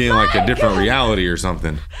better not be in like a different reality or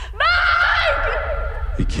something.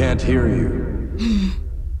 He can't hear you.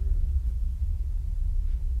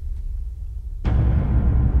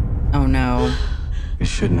 Oh no. You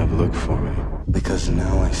shouldn't have looked for me, because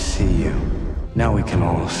now I see you. Now we can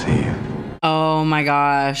all see you. Oh my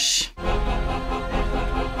gosh.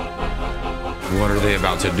 What are they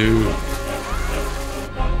about to do?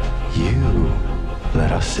 You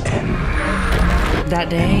let us in. That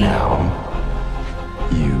day? And now,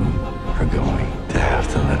 you are going to have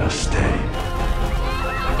to let us stay.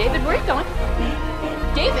 David, where are you going?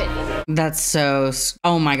 David! That's so.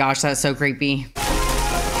 Oh my gosh, that's so creepy.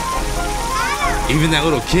 Even that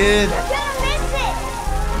little kid.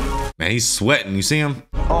 Man, he's sweating. You see him?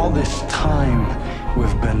 All this time,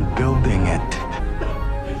 we've been building it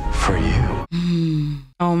for you.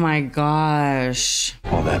 Oh my gosh.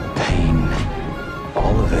 All that pain,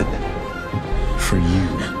 all of it for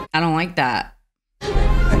you. I don't like that.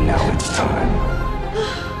 And now it's time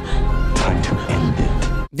to end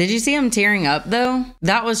it. Did you see him tearing up though?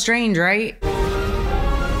 That was strange, right?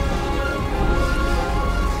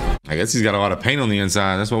 I guess he's got a lot of pain on the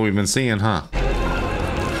inside. That's what we've been seeing, huh?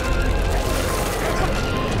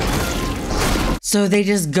 So they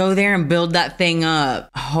just go there and build that thing up.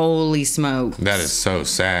 Holy smoke. That is so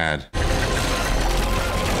sad.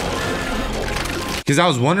 Because I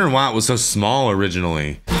was wondering why it was so small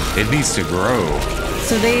originally. It needs to grow.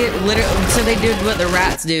 So they did what the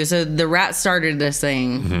rats do. So the rats started this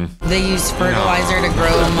thing. Mm-hmm. They used fertilizer to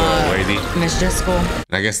grow them up. Miss Driscoll.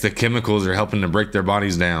 I guess the chemicals are helping to break their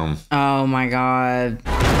bodies down. Oh my God.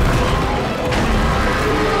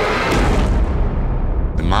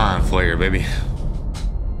 The mind flayer, baby.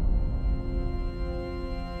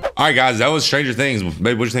 All right, guys, that was Stranger Things.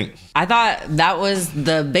 Babe, what'd you think? I thought that was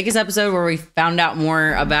the biggest episode where we found out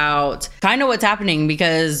more about kind of what's happening,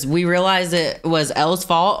 because we realized it was Elle's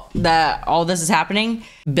fault that all this is happening.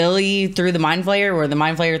 Billy threw the mind flayer, or the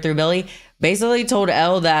mind flayer threw Billy, basically told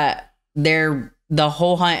Elle that the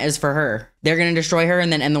whole hunt is for her. They're going to destroy her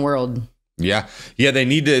and then end the world. Yeah, they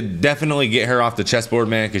need to definitely get her off the chessboard,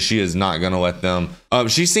 man, because she is not going to let them.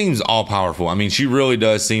 She seems all powerful. I mean, she really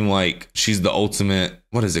does seem like she's the ultimate.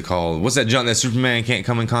 What is it called? What's that junk that Superman can't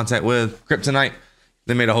come in contact with? Kryptonite.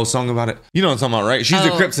 They made a whole song about it. You know what I'm talking about, right? She's the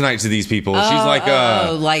kryptonite to these people. She's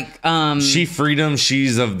like, she freed them.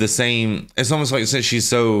 She's of the same. It's almost like since she's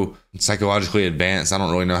so psychologically advanced, I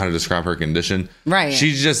don't really know how to describe her condition. Right.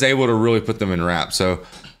 She's just able to really put them in rap. So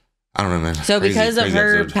I don't know, man. So because of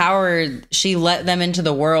her power, she let them into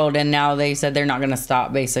the world, and now they said they're not going to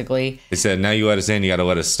stop, basically. They said, now you let us in, you got to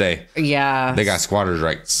let us stay. Yeah. They got squatters'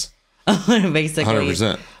 rights. Basically.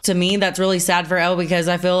 100%. To me, that's really sad for Elle, because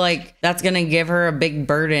I feel like that's going to give her a big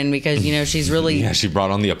burden, because, you know, she's really... Yeah, she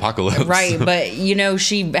brought on the apocalypse. Right, but, you know,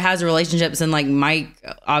 she has relationships, and like Mike,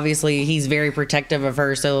 obviously, he's very protective of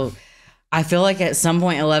her, so... I feel like at some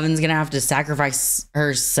point, Eleven's going to have to sacrifice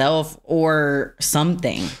herself or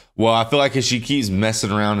something. Well, I feel like if she keeps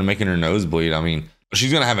messing around and making her nose bleed, I mean, she's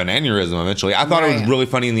going to have an aneurysm eventually. I thought it was really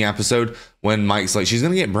funny in the episode when Mike's like, she's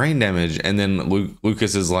going to get brain damage. And then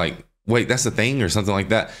Lucas is like, wait, that's the thing, or something like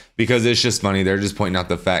that, because it's just funny. They're just pointing out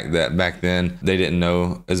the fact that back then they didn't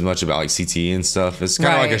know as much about like CTE and stuff. It's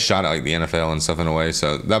kind of like a shot at like the NFL and stuff in a way.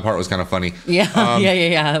 So that part was kind of funny. Yeah.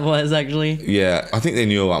 Yeah. It was actually. Yeah. I think they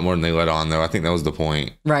knew a lot more than they let on, though. I think that was the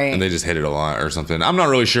point. Right. And they just hit it a lot or something. I'm not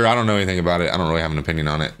really sure. I don't know anything about it. I don't really have an opinion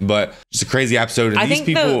on it, but just a crazy episode. And I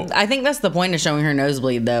think that's the point of showing her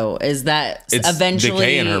nosebleed, though, is that it's eventually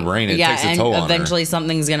decay in her brain. It takes a toll on her. Eventually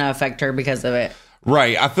something's going to affect her because of it.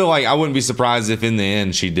 Right. I feel like I wouldn't be surprised if in the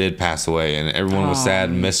end she did pass away and everyone was sad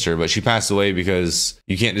and missed her, but she passed away because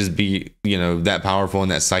you can't just be, you know, that powerful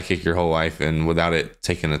and that psychic your whole life and without it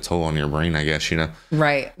taking a toll on your brain, I guess, you know?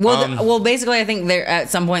 Right. Well, basically I think there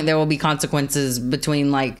at some point there will be consequences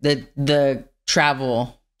between like the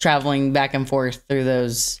travel traveling back and forth through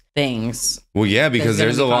those things. Well, yeah, because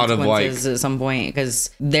there's a lot of like at some point because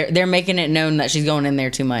they're making it known that she's going in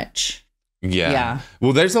there too much. Yeah.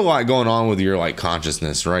 Well, there's a lot going on with your like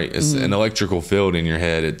consciousness, right? It's an electrical field in your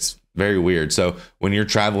head. It's very weird. So when you're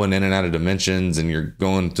traveling in and out of dimensions and you're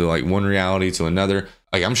going to like one reality to another,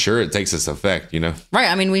 like I'm sure it takes its effect, you know? Right.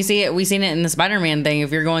 I mean, we seen it in the Spider-Man thing.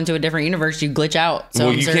 If you're going to a different universe, you glitch out. So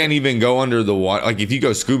well, you can't even go under the water. Like if you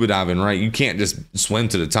go scuba diving, right, you can't just swim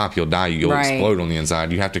to the top. You'll die. You'll explode on the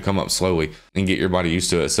inside. You have to come up slowly and get your body used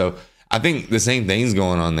to it. So I think the same thing's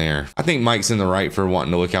going on there. I think Mike's in the right for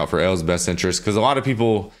wanting to look out for Elle's best interest because a lot of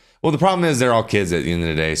people, well, the problem is they're all kids at the end of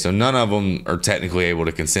the day. So none of them are technically able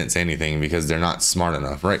to consent to anything because they're not smart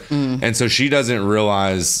enough, right? And so she doesn't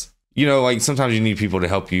realize, you know, like sometimes you need people to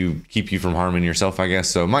help you, keep you from harming yourself, I guess.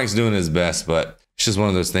 So Mike's doing his best, but it's just one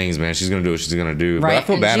of those things, man. She's going to do what she's going to do. Right. But I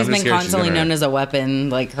feel bad. She's been constantly known as a weapon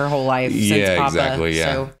like her whole life since Papa. Exactly.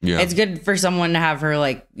 Yeah. So it's good for someone to have her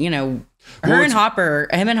like, you know, him and Hopper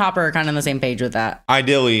are kind of on the same page with that.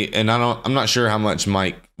 Ideally, and I'm not sure how much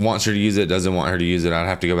Mike wants her to use it, doesn't want her to use it. I'd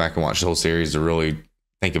have to go back and watch the whole series to really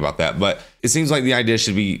think about that. But it seems like the idea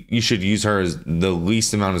should be you should use her as the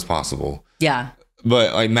least amount as possible. Yeah.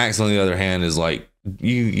 But like Max, on the other hand, is like,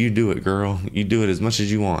 you do it, girl. You do it as much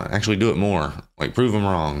as you want. Actually, do it more. Like prove them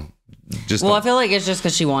wrong. I feel like it's just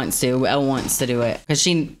because she wants to. Elle wants to do it because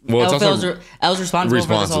Elle's responsible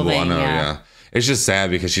for this whole thing. I know, yeah. It's just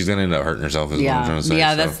sad because she's gonna end up hurting herself. Is what I'm trying to say.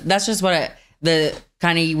 Yeah, that's just what the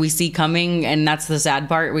kind of we see coming, and that's the sad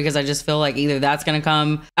part because I just feel like either that's gonna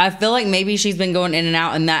come. I feel like maybe she's been going in and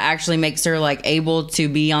out, and that actually makes her like able to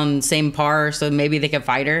be on the same par, so maybe they could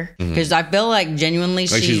fight her. Because I feel like genuinely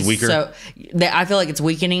she's weaker. So I feel like it's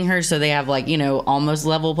weakening her, so they have like, you know, almost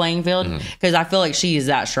level playing field. Because I feel like she is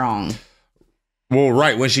that strong. Well,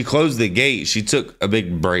 right when she closed the gate, she took a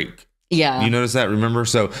big break. Yeah. You notice that, remember?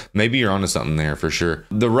 So maybe you're onto something there for sure.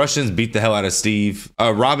 The Russians beat the hell out of Steve.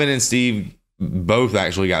 Robin and Steve both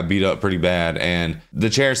actually got beat up pretty bad. And the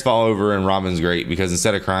chairs fall over and Robin's great because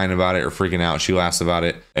instead of crying about it or freaking out, she laughs about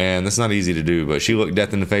it. And that's not easy to do, but she looked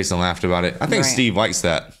death in the face and laughed about it. I think Steve likes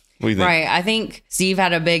that. What do you think? Right. I think Steve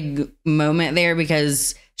had a big moment there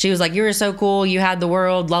because she was like, you were so cool. You had the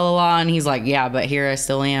world, la, la, la. And he's like, yeah, but here I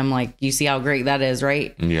still am. Like, you see how great that is,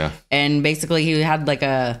 right? Yeah. And basically he had like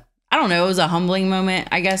I don't know, it was a humbling moment,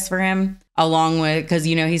 I guess, for him, along with, because,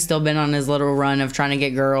 you know, he's still been on his little run of trying to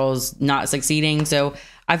get girls, not succeeding. So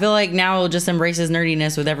I feel like now he'll just embrace his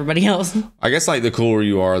nerdiness with everybody else. I guess like the cooler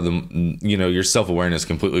you are, the, you know, your self-awareness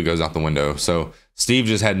completely goes out the window. So Steve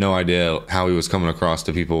just had no idea how he was coming across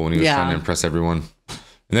to people when he was trying to impress everyone.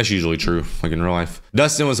 And that's usually true, like in real life.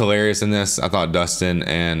 Dustin was hilarious in this. I thought Dustin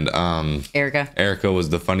and Erica was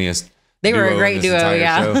the funniest. They were a great duo,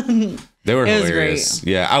 yeah. They were hilarious.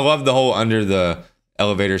 Yeah, I love the whole under the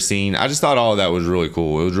elevator scene. I just thought all of that was really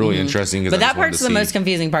cool. It was really interesting. But that part's the most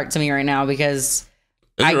confusing part to me right now because...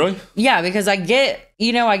 Is it really? Yeah, because I get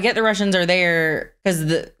the Russians are there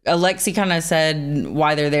because Alexei kind of said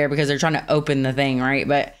why they're there because they're trying to open the thing, right?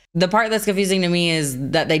 But the part that's confusing to me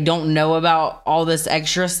is that they don't know about all this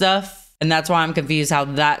extra stuff. And that's why I'm confused how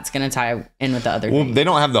that's going to tie in with the other thing. They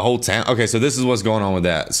don't have the whole town. Okay, so this is what's going on with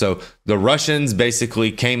that. So the Russians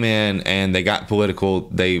basically came in and they got political.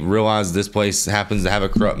 They realized this place happens to have a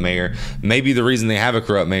corrupt mayor. Maybe the reason they have a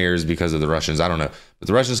corrupt mayor is because of the Russians. I don't know. But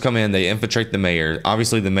the Russians come in, they infiltrate the mayor.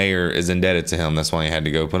 Obviously, the mayor is indebted to him. That's why he had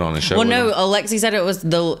to go put on a show. Well, no, Alexei said it was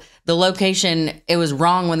the location. It was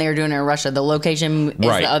wrong when they were doing it in Russia. The location is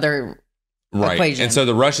the other equation. And so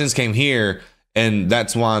the Russians came here. And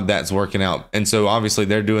that's why that's working out. And so obviously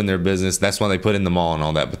they're doing their business. That's why they put in the mall and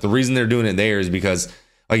all that. But the reason they're doing it there is because,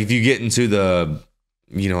 like, if you get into the,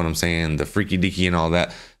 you know what I'm saying, the freaky deaky and all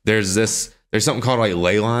that, there's something called like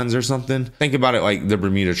ley lines or something. Think about it like the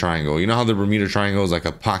Bermuda Triangle. You know how the Bermuda Triangle is like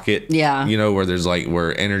a pocket? Yeah. You know, where there's like,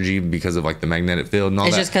 where energy because of like the magnetic field and all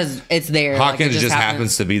that. It's just because it's there. Hawkins just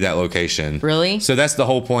happens to be that location. Really? So that's the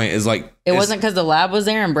whole point is like. It wasn't because the lab was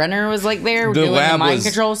there and Brenner was like there doing the mind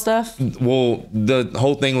control stuff? Well, the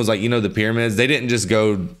whole thing was like, you know, the pyramids. They didn't just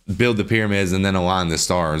go build the pyramids and then align the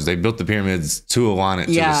stars. They built the pyramids to align it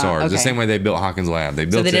to the stars. Okay. The same way they built Hawkins' lab. They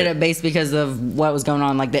did it based because of what was going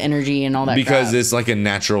on, like the energy and all that because crap. It's like a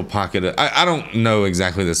natural pocket. I don't know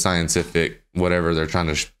exactly the scientific whatever they're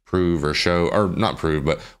trying to prove or show, or not prove,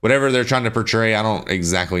 but whatever they're trying to portray. I don't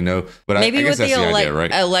exactly know. But maybe I guess with that's the the idea,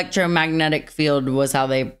 right? Electromagnetic field was how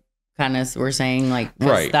they kind of were saying, like,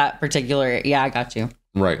 that particular. Yeah, I got you.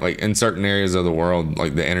 Right, like in certain areas of the world,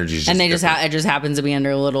 like the energy is just, and they just it just happens to be under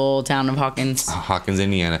a little town of Hawkins,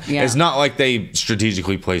 Indiana. Yeah. It's not like they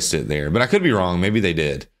strategically placed it there, but I could be wrong. Maybe they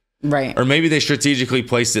did. Right. Or maybe they strategically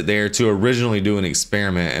placed it there to originally do an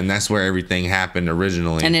experiment, and that's where everything happened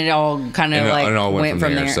originally. And it all kind of like went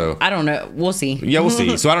from there. So I don't know. We'll see. Yeah, we'll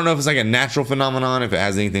see. So I don't know if it's like a natural phenomenon, if it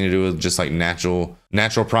has anything to do with just like natural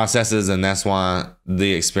processes, and that's why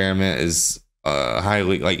the experiment is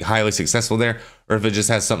highly successful there, or if it just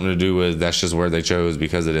has something to do with that's just where they chose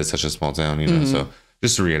because it is such a small town, you know. So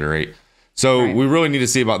just to reiterate. So we really need to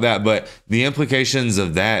see about that, but the implications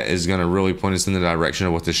of that is going to really point us in the direction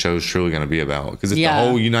of what the show is truly going to be about. Because if the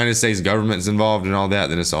whole United States government's involved and all that,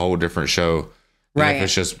 then it's a whole different show than if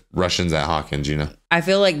it's just Russians at Hawkins, you know? I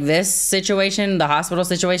feel like this situation, the hospital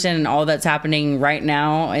situation, and all that's happening right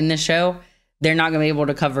now in the show, they're not going to be able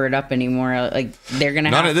to cover it up anymore. Like they're going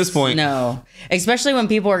to not at this point. No, especially when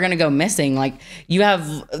people are going to go missing. Like you have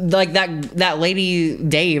like that lady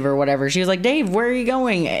Dave or whatever. She was like, Dave, where are you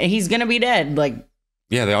going? He's going to be dead. Like,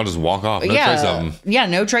 yeah, they all just walk off. No trace of them. Yeah,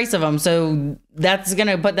 no trace of them. So that's going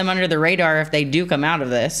to put them under the radar if they do come out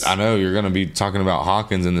of this. I know you're going to be talking about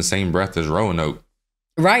Hawkins in the same breath as Roanoke.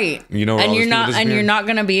 Right. You know, and you're not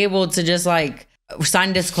going to be able to just like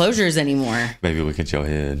sign disclosures anymore. Baby, look at your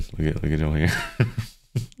head. Look at your hair.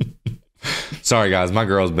 Sorry, guys. My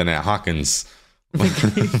girl's been at Hawkins.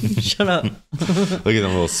 Shut up. Look at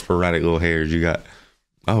them little sporadic little hairs you got.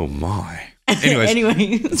 Oh, my.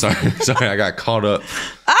 Anyways. Sorry, I got caught up.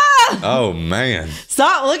 Oh, man.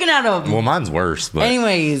 Stop looking at them. Well, mine's worse. But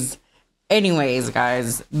anyways,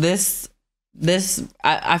 guys, this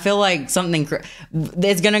I feel like something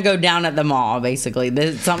it's gonna go down at the mall. Basically,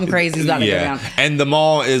 something crazy is about to go down. And the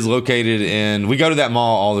mall is located in. We go to that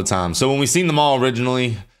mall all the time. So when we seen the mall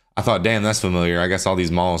originally, I thought, damn, that's familiar. I guess all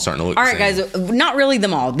these malls starting to look. All right, guys, not really the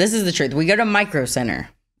mall. This is the truth. We go to Micro Center.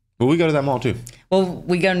 Well, we go to that mall too. Well,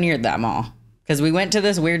 we go near that mall because we went to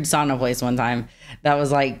this weird sauna place one time. That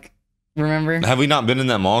was like, remember? Have we not been in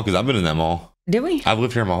that mall? Because I've been in that mall. Did we? I've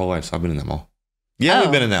lived here my whole life, so I've been in that mall. Yeah,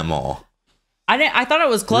 we've been in that mall. I thought it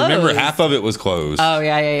was closed. Remember, half of it was closed. Oh,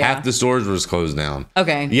 yeah. Half the stores was closed down.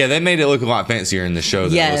 Okay. Yeah, they made it look a lot fancier in the show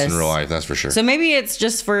than it was in real life. That's for sure. So maybe it's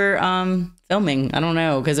just for filming. I don't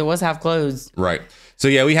know, because it was half closed. Right. So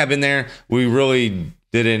yeah, we have been there. We really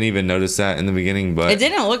didn't even notice that in the beginning, but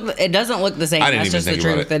it doesn't look the same. That's just the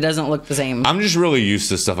truth. It doesn't look the same. I'm just really used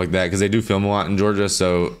to stuff like that because they do film a lot in Georgia.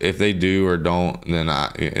 So if they do or don't, then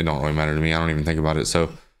it don't really matter to me. I don't even think about it. So.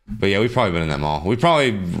 But yeah, we've probably been in that mall. We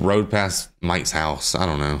probably rode past Mike's house. I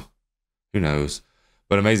don't know. Who knows?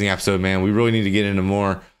 But amazing episode, man. We really need to get into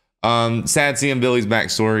more. Sad seeing Billy's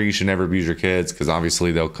backstory. You should never abuse your kids because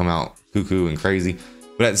obviously they'll come out cuckoo and crazy.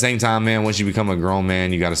 But at the same time, man, once you become a grown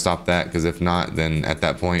man, you got to stop that because if not, then at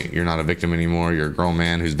that point, you're not a victim anymore. You're a grown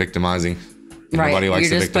man who's victimizing. Nobody likes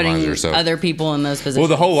you're just putting other people in those positions. Well,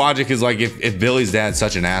 the whole logic is like if Billy's dad's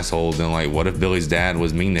such an asshole, then like what if Billy's dad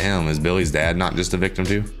was mean to him? Is Billy's dad not just a victim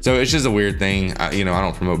too? So it's just a weird thing. I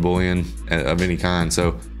don't promote bullying of any kind.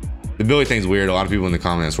 So the Billy thing's weird. A lot of people in the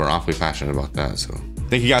comments were awfully passionate about that. So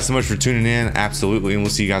thank you guys so much for tuning in. Absolutely. And we'll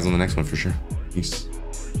see you guys on the next one for sure. Peace.